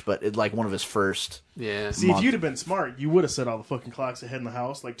March, but it like one of his first. Yeah. See, if you'd have been smart, you would have set all the fucking clocks ahead in the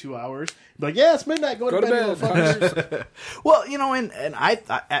house, like 2 hours. Be like, yeah, it's midnight. Go to bed, you motherfuckers. Well, and I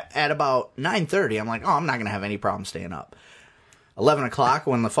at about 9:30, I'm like, oh, I'm not gonna have any problem staying up. 11 o'clock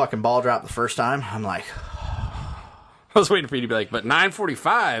when the fucking ball dropped the first time, I'm like, I was waiting for you to be like, but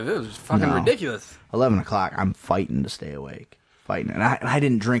 9:45, it was fucking No. ridiculous. 11 o'clock, I'm fighting to stay awake. Fighting. And I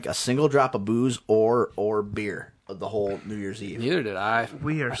didn't drink a single drop of booze or beer the whole New Year's Eve. Neither did I.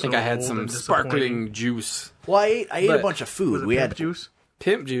 We are I think so I had old some and disappointing. sparkling juice. Well, I ate a But- bunch of food. Was it We pimp had juice?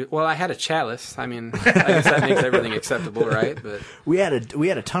 Pimp juice. Well, I had a chalice. I mean, I guess that makes everything acceptable, right? But we had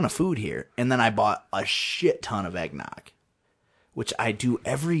a ton of food here, and then I bought a shit ton of eggnog, which I do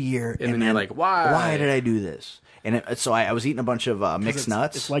every year. And then you're like, why? Why did I do this? And so I was eating a bunch of mixed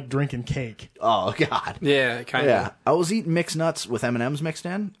nuts. It's like drinking cake. Oh God. yeah, kind of. Yeah, I was eating mixed nuts with M&Ms mixed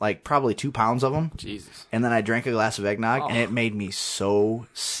in, like probably 2 pounds of them. Jesus. And then I drank a glass of eggnog, and it made me so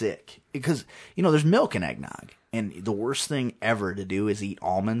sick. Because, there's milk in eggnog. And the worst thing ever to do is eat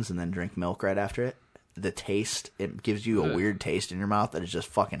almonds and then drink milk right after it. The taste, it gives you a weird taste in your mouth that is just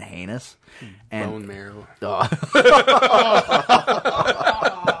fucking heinous. And Bone marrow.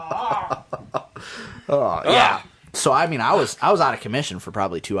 yeah. So, I mean, I was out of commission for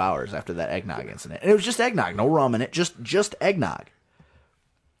probably 2 hours after that eggnog incident. And it was just eggnog, no rum in it, just eggnog.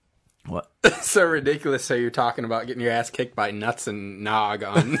 What? So ridiculous. So you're talking about getting your ass kicked by nuts and nog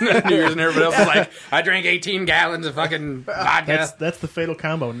on New Year's, and everybody else is like, I drank 18 gallons of fucking vodka. That's the fatal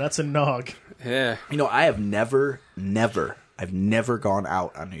combo: nuts and nog. Yeah. I have never gone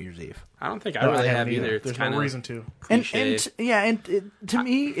out on New Year's Eve. I don't think I really have haven't either. It's There's kind no of reason to. And cliche. to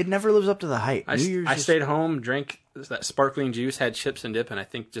me, it never lives up to the hype. I New Year's I just- stayed home, drank that sparkling juice, had chips and dip, and I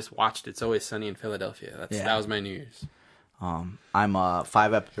think just watched It's Always Sunny in Philadelphia. That was my New Year's. I'm not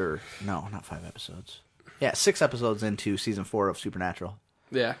 5 episodes. Yeah, 6 episodes into season 4 of Supernatural.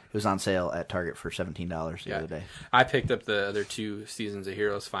 Yeah. It was on sale at Target for $17 the other day. I picked up the other 2 seasons of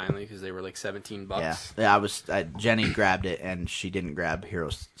Heroes finally because they were like $17. Yeah. Jenny grabbed it and she didn't grab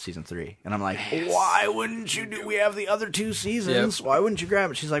Heroes season 3, and I'm like, why wouldn't you do? We have the other 2 seasons. Yep. Why wouldn't you grab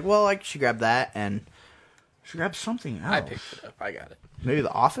it? She's like, well, she grabbed that and she grabbed something else. I picked it up. I got it. Maybe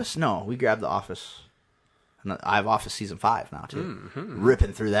The Office? No, we grabbed The Office. And I have Office season 5 now too.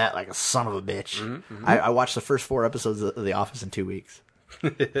 Ripping through that like a son of a bitch. I watched the first 4 episodes of The Office in 2 weeks.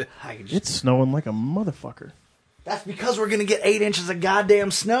 It's snowing like a motherfucker. That's because we're gonna get 8 inches of goddamn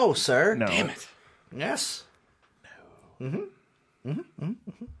snow, sir. No. Damn it. Yes.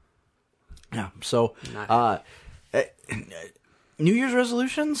 Yeah. So, New Year's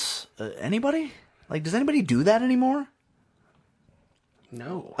resolutions? Anybody? Like, does anybody do that anymore?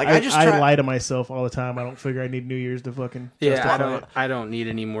 No. Like, I just try. lie to myself all the time. I don't figure I need New Year's to fucking justify it. I don't need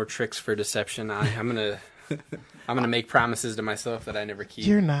any more tricks for deception. I'm gonna make promises to myself that I never keep.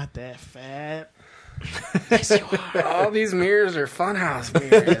 You're not that fat. All these mirrors are funhouse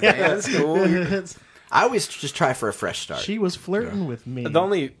mirrors, man. It's cool. I always just try for a fresh start. She was flirting with me. The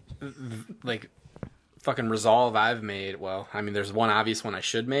only like fucking resolve I've made. Well, I mean, there's one obvious one I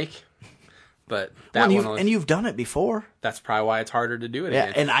should make, but that and you've done it before. That's probably why it's harder to do it Yeah,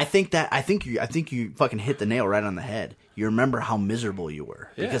 again. and I think you fucking hit the nail right on the head. You remember how miserable you were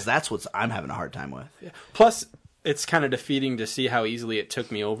because that's what I'm having a hard time with. Yeah. Plus, it's kind of defeating to see how easily it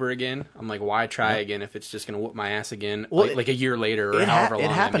took me over again. I'm like, why try again if it's just going to whoop my ass again like a year later or however long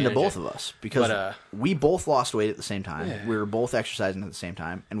it happened I to manage both it. of us because we both lost weight at the same time. Yeah. We were both exercising at the same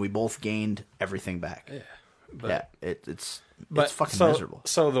time, and we both gained everything back. Yeah. But, it's but fucking so, miserable.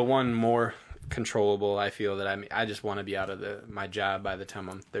 So the one more controllable, I feel that I just want to be out of my job by the time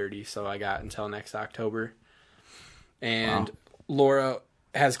I'm 30. So I got until next October. And Laura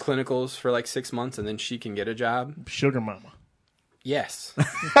has clinicals for like 6 months, and then she can get a job. Sugar mama. Yes.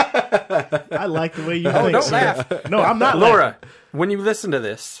 I like the way you think. Don't sir. laugh. No, I'm not Laura, when you listen to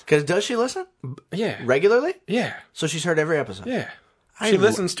this. Because does she listen Yeah. regularly? Yeah. So she's heard every episode. Yeah. She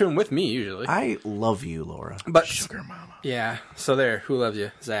listens to them with me usually. I love you, Laura. But Sugar mama. yeah, so there. Who loves you,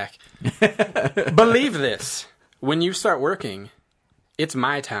 Zach? Believe this: when you start working, it's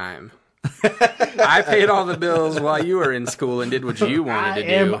my time. I paid all the bills while you were in school and did what you wanted to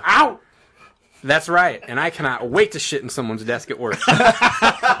do. am out. That's right, and I cannot wait to shit in someone's desk at work.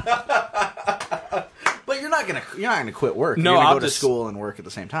 But you're not gonna quit work. No, you're gonna I'll go to just- school and work at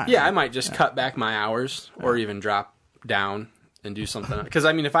the same time. Yeah, I might just cut back my hours or even drop down and do something. Because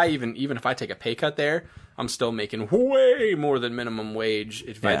I mean, if I even if I take a pay cut there, I'm still making way more than minimum wage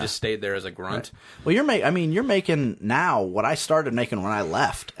if I just stayed there as a grunt. Well, you're making now what I started making when I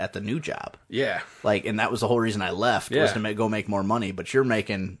left at the new job. Yeah. Like, and that was the whole reason I left was Yeah. to go make more money. But you're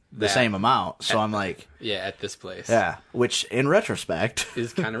making the That- same amount, so I'm like, Yeah, at this place. yeah. Which, in retrospect,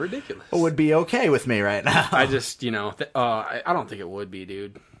 Is kind of ridiculous. would be okay with me right now. I just, I don't think it would be,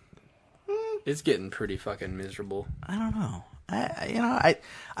 dude. It's getting pretty fucking miserable. I don't know.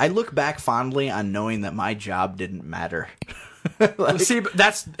 I look back fondly on knowing that my job didn't matter. See, but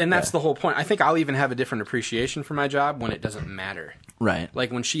that's the whole point. I think I'll even have a different appreciation for my job when it doesn't matter. Right.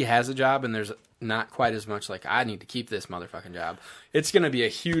 Like when she has a job and there's not quite as much like I need to keep this motherfucking job. It's going to be a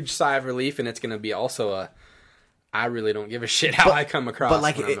huge sigh of relief, and it's going to be also I really don't give a shit how I come across. But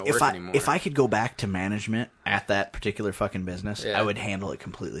like, when I'm at work anymore. if I could go back to management at that particular fucking business, Yeah. I would handle it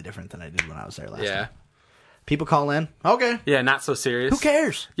completely different than I did when I was there last yeah, time. People call in, okay, yeah, not so serious. who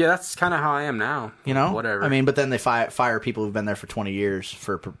cares? Yeah, that's kind of how I am now. You know, whatever. I mean, but then they fire people who've been there for 20 years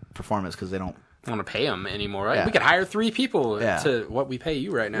for performance because they don't. I don't want to pay them anymore. Right? Yeah. We could hire 3 people Yeah. to what we pay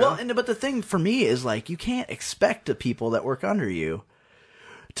you right now. Well, but the thing for me is like you can't expect the people that work under you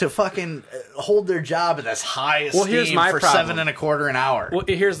to fucking hold their job at this high esteem here's my for problem. $7.25 an hour. Well,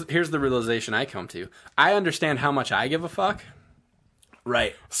 here's the realization I come to. I understand how much I give a fuck.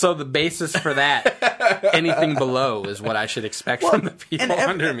 Right. So the basis for that, anything below, is what I should expect from the people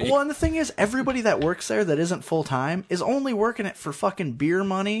under me. Well, and the thing is, everybody that works there that isn't full time is only working it for fucking beer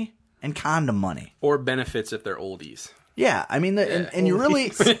money and condom money. Or benefits if they're oldies. Yeah, I mean, and you really,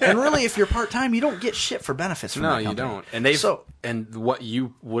 if you're part time, you don't get shit for benefits from No, that you company. don't. And what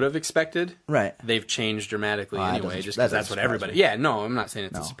you would have expected, Right. they've changed dramatically that anyway, doesn't- just that because that's doesn't what surprise everybody... me. Yeah, no, I'm not saying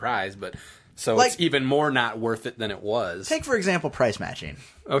it's a surprise, but... So Like- it's even more not worth it than it was. Take, for example, price matching,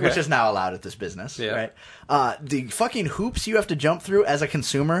 Okay. which is now allowed at this business, Yeah. right? The fucking hoops you have to jump through as a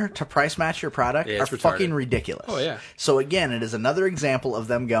consumer to price match your product Yeah, are it's retarded. fucking ridiculous. Oh, yeah. So again, it is another example of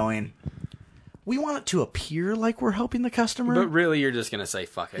them going, we want it to appear like we're helping the customer. But really, you're just going to say,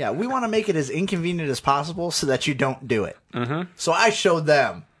 fuck it. Yeah, we want to make it as inconvenient as possible so that you don't do it. Mm-hmm. So I showed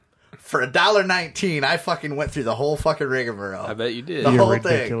them. For $1.19, I fucking went through the whole fucking rigmarole. I bet you did. The You're whole thing.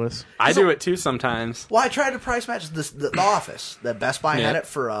 ridiculous. I do it too sometimes. Well, I tried to price match the Office. That Best Buy had Yeah. it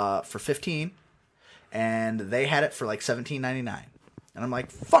for $15, and they had it for like $17.99. And I'm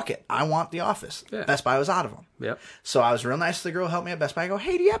like, fuck it, I want The Office. Yeah. Best Buy was out of them. Yep. So I was real nice to the girl who helped me at Best Buy. I go,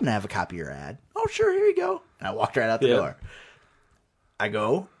 hey, do you happen to have a copy of your ad? Oh, sure, here you go. And I walked right out the Yeah. door. I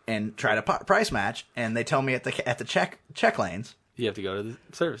go and try to price match, and they tell me at the check lanes. You have to go to the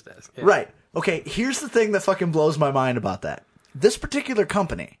service desk. Yeah. Right. Okay, here's the thing that fucking blows my mind about that. This particular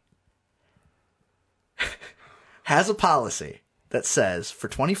company has a policy that says for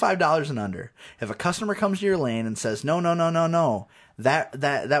 $25 and under, if a customer comes to your lane and says, no,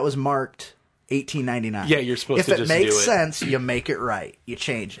 that was marked $18.99. Yeah, you're supposed to If it just makes do it. sense, you make it right. You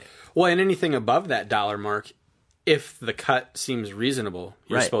change it. Well, and anything above that dollar mark, if the cut seems reasonable,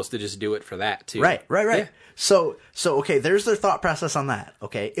 you're Right. supposed to just do it for that too. Right. Yeah. So okay, there's their thought process on that.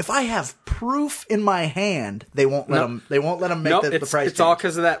 Okay, if I have proof in my hand, they won't let them. They won't let them make Nope, the price. it's all change.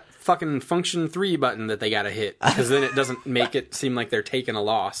 because of that fucking function 3 button that they got to hit, because then it doesn't make it seem like they're taking a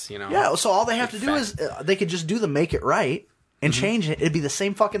loss. You know. Yeah, so all they have to do is they could just do the make it right and change it. It'd be the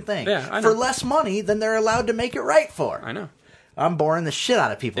same fucking thing. Yeah, I for know. less money than they're allowed to make it right for. I know. I'm boring the shit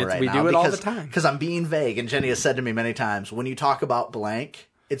out of people right We now. do it all the time. Because I'm being vague. And Jenny has said to me many times, when you talk about blank,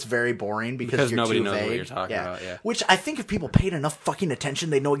 it's very boring because you're nobody too knows what vague. you're talking about, yeah. Which I think if people paid enough fucking attention,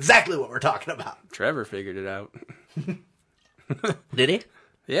 they'd know exactly what we're talking about. Trevor figured it out. Did he?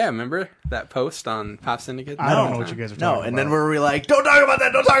 Yeah, remember that post on Pop Syndicate? I don't know what you guys are talking No, about. and then were we like, don't talk about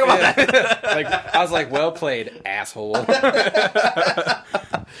that, don't talk about that. Like, I was like, well played, asshole.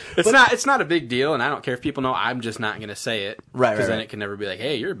 It's not a big deal, and I don't care if people know. I'm just not going to say it, Right, Because then right. it can never be like,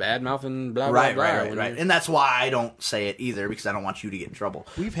 hey, you're bad mouthing, blah blah Right, blah. right, when right. you're- And that's why I don't say it either, because I don't want you to get in trouble.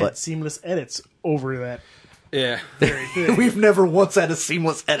 We've had But seamless edits over that Yeah. very thing. we've never once had a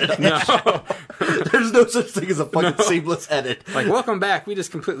seamless edit on that show. There's no such thing as a fucking seamless edit. Like, welcome back. We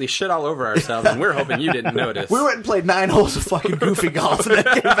just completely shit all over ourselves, and we're hoping you didn't notice. We went and played 9 holes of fucking goofy golf and then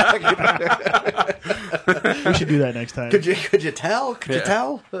came back. We should do that next time. Could you tell? Could you Yeah.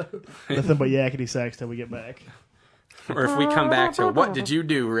 tell? Nothing but yakety sacs till we get back. Or if we come back to, what did you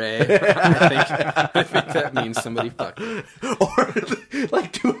do, Ray? I think that means somebody fucked. Or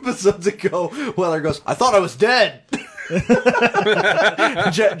like 2 episodes ago, Weller goes, I thought I was dead.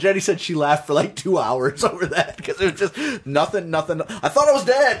 Jenny said she laughed for like 2 hours over that because it was just nothing. I thought I was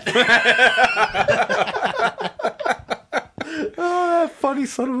dead. Oh, that funny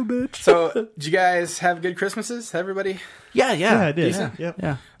son of a bitch. So, did you guys have good Christmases, everybody? Yeah. Yeah, I did. Yeah. Yep.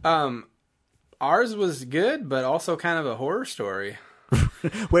 Yeah. Ours was good, but also kind of a horror story.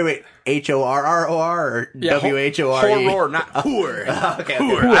 Wait. HORROR or Yeah, WHORE? Horror, not whore. Okay.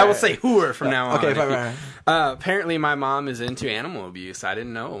 Hooer. I will say hooer from now on. Okay, fine. Apparently, my mom is into animal abuse. I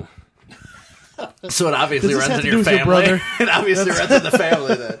didn't know. So it obviously Does this runs have in to do your with your family. brother? It obviously runs in the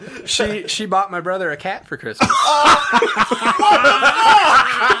family then. She bought my brother a cat for Christmas.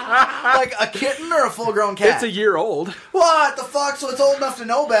 Like a kitten or a full-grown cat? It's a year old. What the fuck? So it's old enough to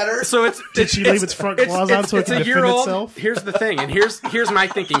know better. So it's Did she leave its front claws on so it can a defend year old. itself? Here's the thing, and here's my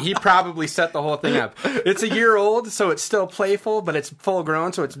thinking. He probably set the whole thing up. It's a year old, so it's still playful, but it's full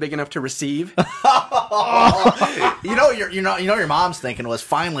grown, so it's big enough to receive. You know, your mom's thinking was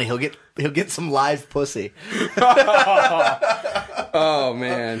finally he'll get some live pussy. Oh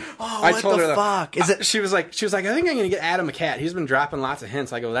man! Oh, what the fuck? Is it? She was like, I think I'm gonna get Adam a cat. He's been dropping lots of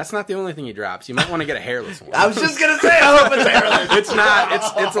hints. I go, that's not the only thing he drops. You might want to get a hairless one. I was just gonna say I hope it's hairless. It's not.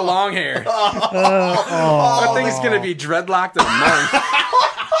 It's a long hair. That thing's gonna be dreadlocked in a month.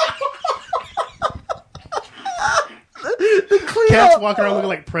 Cats walking around looking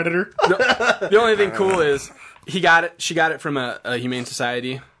like Predator. The only thing cool is she got it from a humane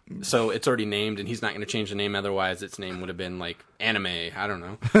society. So it's already named, and he's not going to change the name. Otherwise, its name would have been like Anime. I don't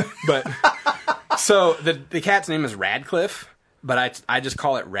know. But so the cat's name is Radcliffe, but I just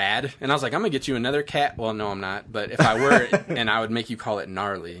call it Rad. And I was like, I'm going to get you another cat. Well, no, I'm not. But if I were, and I would make you call it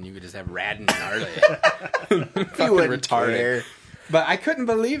Gnarly, and you could just have Rad and Gnarly. You wouldn't retarded. care. But I couldn't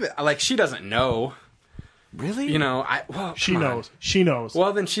believe it. Like, she doesn't know. Really? You know, She knows. She knows.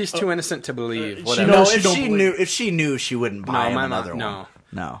 Well, then she's too innocent to believe. she Whatever. No, knows if she don't she believe. knew, she wouldn't buy him my another mom, one.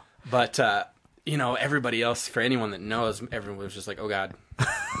 No. But, you know, everybody else, for anyone that knows, everyone was just like, oh, God.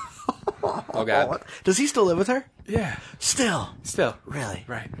 Oh, God. Does he still live with her? Yeah. Still. Really?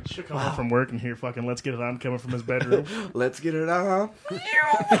 Right. She'll come home from work and hear fucking "Let's Get It On" coming from his bedroom. Let's get it on.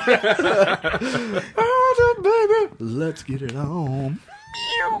 Oh, baby. Let's get it on.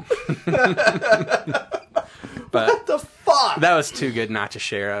 But What the fuck? that was too good not to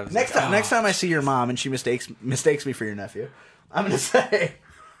share. I was Next like, time I see your mom and she mistakes me for your nephew, I'm gonna say,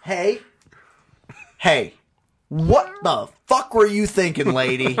 hey, what the fuck were you thinking,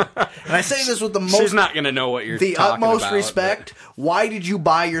 lady? And I say this with the most, she's not going to know what you're the talking utmost about, respect. Why did you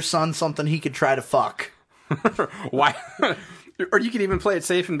buy your son something he could try to fuck? but why? Or you could even play it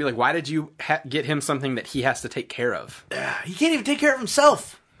safe and be like, why did you get him something that he has to take care of? He can't even take care of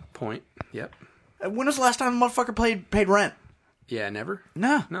himself. Point. Yep. When was the last time a motherfucker paid rent? Yeah, never?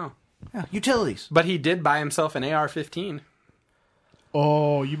 No. No. Utilities. But he did buy himself an AR-15.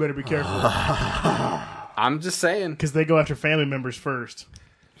 Oh, you better be careful I'm just saying. because they go after family members first.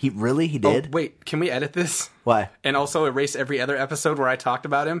 He Oh, did? wait, can we edit this? Why? And also erase every other episode where I talked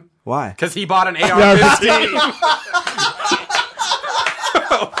about him? Why? Because he bought an AR-15.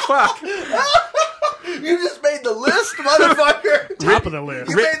 Oh, fuck. You just made the list, motherfucker. Top of the list.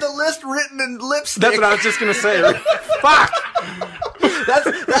 You made the list written in lipstick. That's what I was just going to say. Fuck.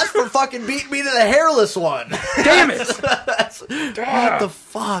 That's for fucking beating me to the hairless one. Damn it. What the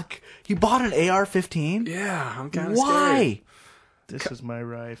fuck? He bought an AR-15? Yeah, I'm kind of Why? This is my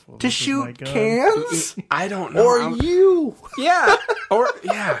rifle. To This is my shoot gun. cans? I don't know. Or you? Yeah.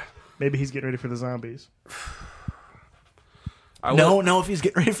 Yeah. Maybe he's getting ready for the zombies. No, if he's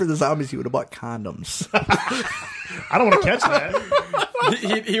getting ready for the zombies, he would have bought condoms. I don't want to catch that.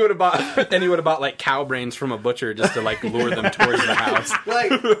 He would have bought, and he would have bought like cow brains from a butcher just to like lure them towards the house. Like,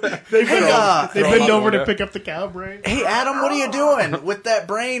 They throw bend them over on to the- pick up the cow brain. hey, Adam, what are you doing with that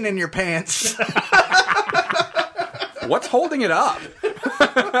brain in your pants? What's holding it up?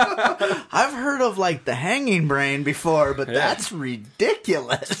 I've heard of like the hanging brain before, but that's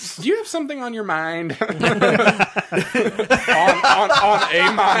ridiculous. Do you have something on your mind? on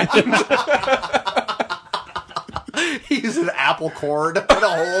a mind. He's an apple cord with a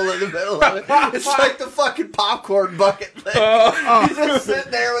hole in the middle of it. It's like the fucking popcorn bucket thing. He's just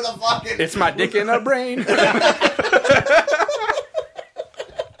sitting there with a fucking... It's my dick in a brain.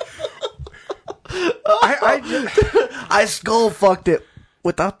 I skull fucked it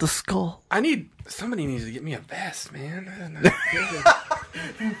without the skull. Somebody needs to get me a vest, man.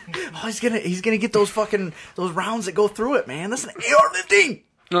 Oh, he's gonna get those rounds that go through it, man. That's an AR-15.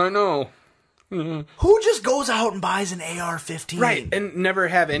 I know. Who just goes out and buys an AR-15? Right, and never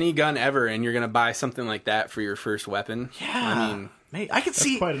have any gun ever, and you're gonna buy something like that for your first weapon. Yeah, I mean, mate, I could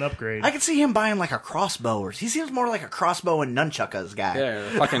see quite an upgrade. I could see him buying like a crossbow, or he seems more like a crossbow and nunchuckas guy. yeah,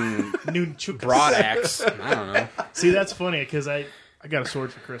 fucking Nunchukas. broad axe. I don't know. See, that's funny because I got a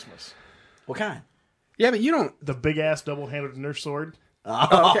sword for Christmas. What kind? Yeah, but you don't. The big ass double-handed Nerf sword. Okay,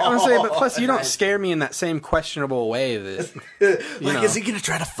 I'm gonna say, but plus you don't scare me in that same questionable way that. Is he gonna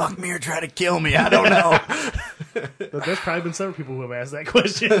try to fuck me or try to kill me? I don't know. But there's probably been several people who have asked that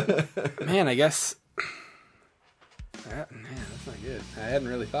question. Man, I guess. Man, that's not good. I hadn't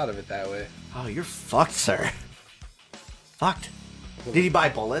really thought of it that way. Oh, you're fucked, sir. Fucked. Did he buy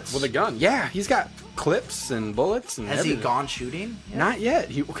bullets? With a gun, yeah, he's got clips and bullets and. Has everything. he gone shooting? Yeah. Not yet.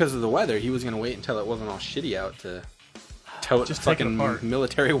 Because of the weather, he was gonna wait until it wasn't all shitty out to tote Just a take it fucking apart.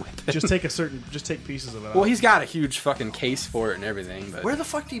 military weapon. Just take pieces of it. Well, out. he's got a huge fucking case for it and everything. But Where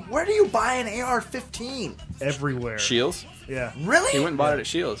do you buy an AR-15? everywhere. Shields? Yeah. Really? He went and bought it at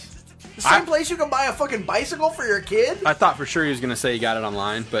Shields. The same place you can buy a fucking bicycle for your kid? I thought for sure he was gonna say he got it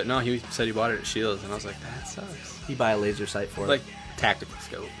online, but no, he said he bought it at Shields, and I was like, that sucks. He buy a laser sight for Like tactical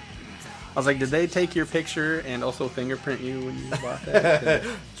scope. I was like, did they take your picture and also fingerprint you when you bought that?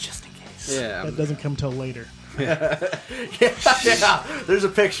 just in case. Yeah. That doesn't come till later. Yeah. There's a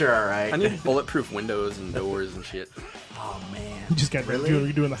picture, all right. I need bulletproof windows and doors and shit. Oh man. You just got to Really? do what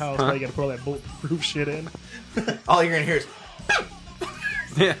you do in the house. Now you got to put all that bulletproof shit in. All you're gonna hear is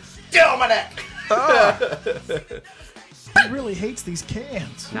Yeah. get on my neck. He really hates these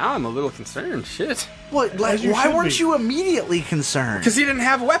cans. Now I'm a little concerned. Shit. What? Like, As you why should weren't be. you immediately concerned? Because he didn't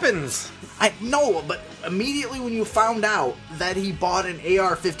have weapons. I know, but immediately when you found out that he bought an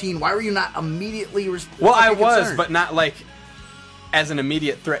AR-15, why were you not immediately? Well, I fucking was, concerned? but not like as an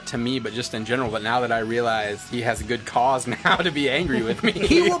immediate threat to me, but just in general. But now that I realize he has a good cause now to be angry with me.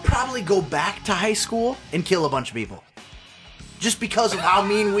 He will probably go back to high school and kill a bunch of people, just because of how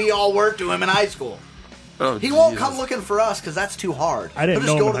mean we all were to him in high school. Oh, He won't Jesus. come looking for us because that's too hard. I didn't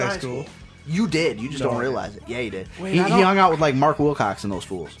He'll just know go him to in the high school. You did. You just No, don't I realize it. Yeah, you did. Wait, he I don't- hung out with like Mark Wilcox and those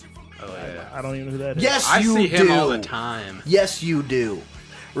fools. I don't even know who that is. Yes, I you see him do. all the time. Yes, you do.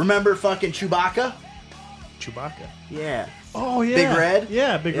 Remember fucking Chewbacca? Chewbacca. Yeah. Oh, yeah. Big Red?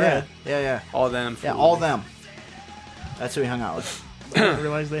 Yeah, Big Yeah. Red. Yeah. All of them. Yeah, all them. That's who he hung out with. I didn't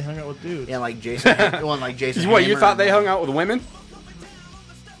realize they hung out with dudes. Yeah, like Jason. One like Jason. What, you Hammer thought and, they like- hung out with women?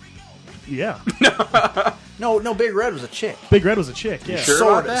 Yeah. No, Big Red was a chick. Big Red was a chick, yeah. Sure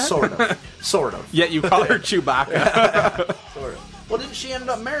Sort about of, that? sort of. Yet you call her Chewbacca. Sort of. Well, didn't she end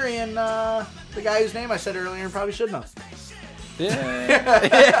up marrying the guy whose name I said earlier and probably shouldn't have?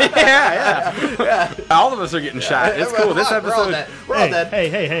 yeah. All of us are getting shot. It's cool. This We're all episode. dead. We're all dead.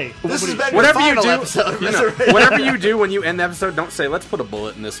 Hey. This has been Whatever your you final do, episode. you know, whatever you do when you end the episode, don't say, "Let's put a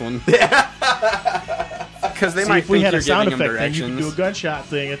bullet in this one," because they See, might if we think had you're a sound giving them effect thing, you could directions. do a gunshot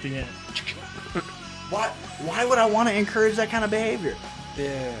thing at the end. Why would I want to encourage that kind of behavior?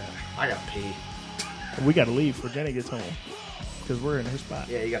 Yeah. I gotta pee. We got to leave before Jenny gets home. Because we're in her spot.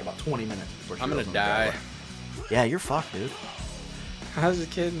 Yeah, you got about 20 minutes before she I'm gonna goes on die. the toilet. Yeah, you're fucked, dude. I was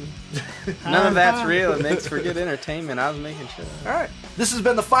just kidding. None of that's real. It makes for good entertainment. I was making sure. All right. This has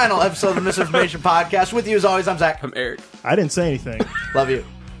been the final episode of the Misinformation Podcast. With you as always, I'm Zach. I'm Eric. I didn't say anything. Love you.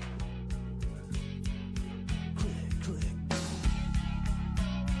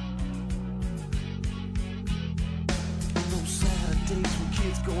 Saturdays when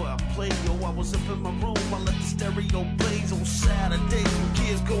kids go out and play, yo, I was up in my room, I let the stereo blaze. On Saturdays when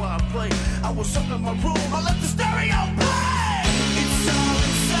kids go out and play, I was up in my room, I let the stereo play. It's all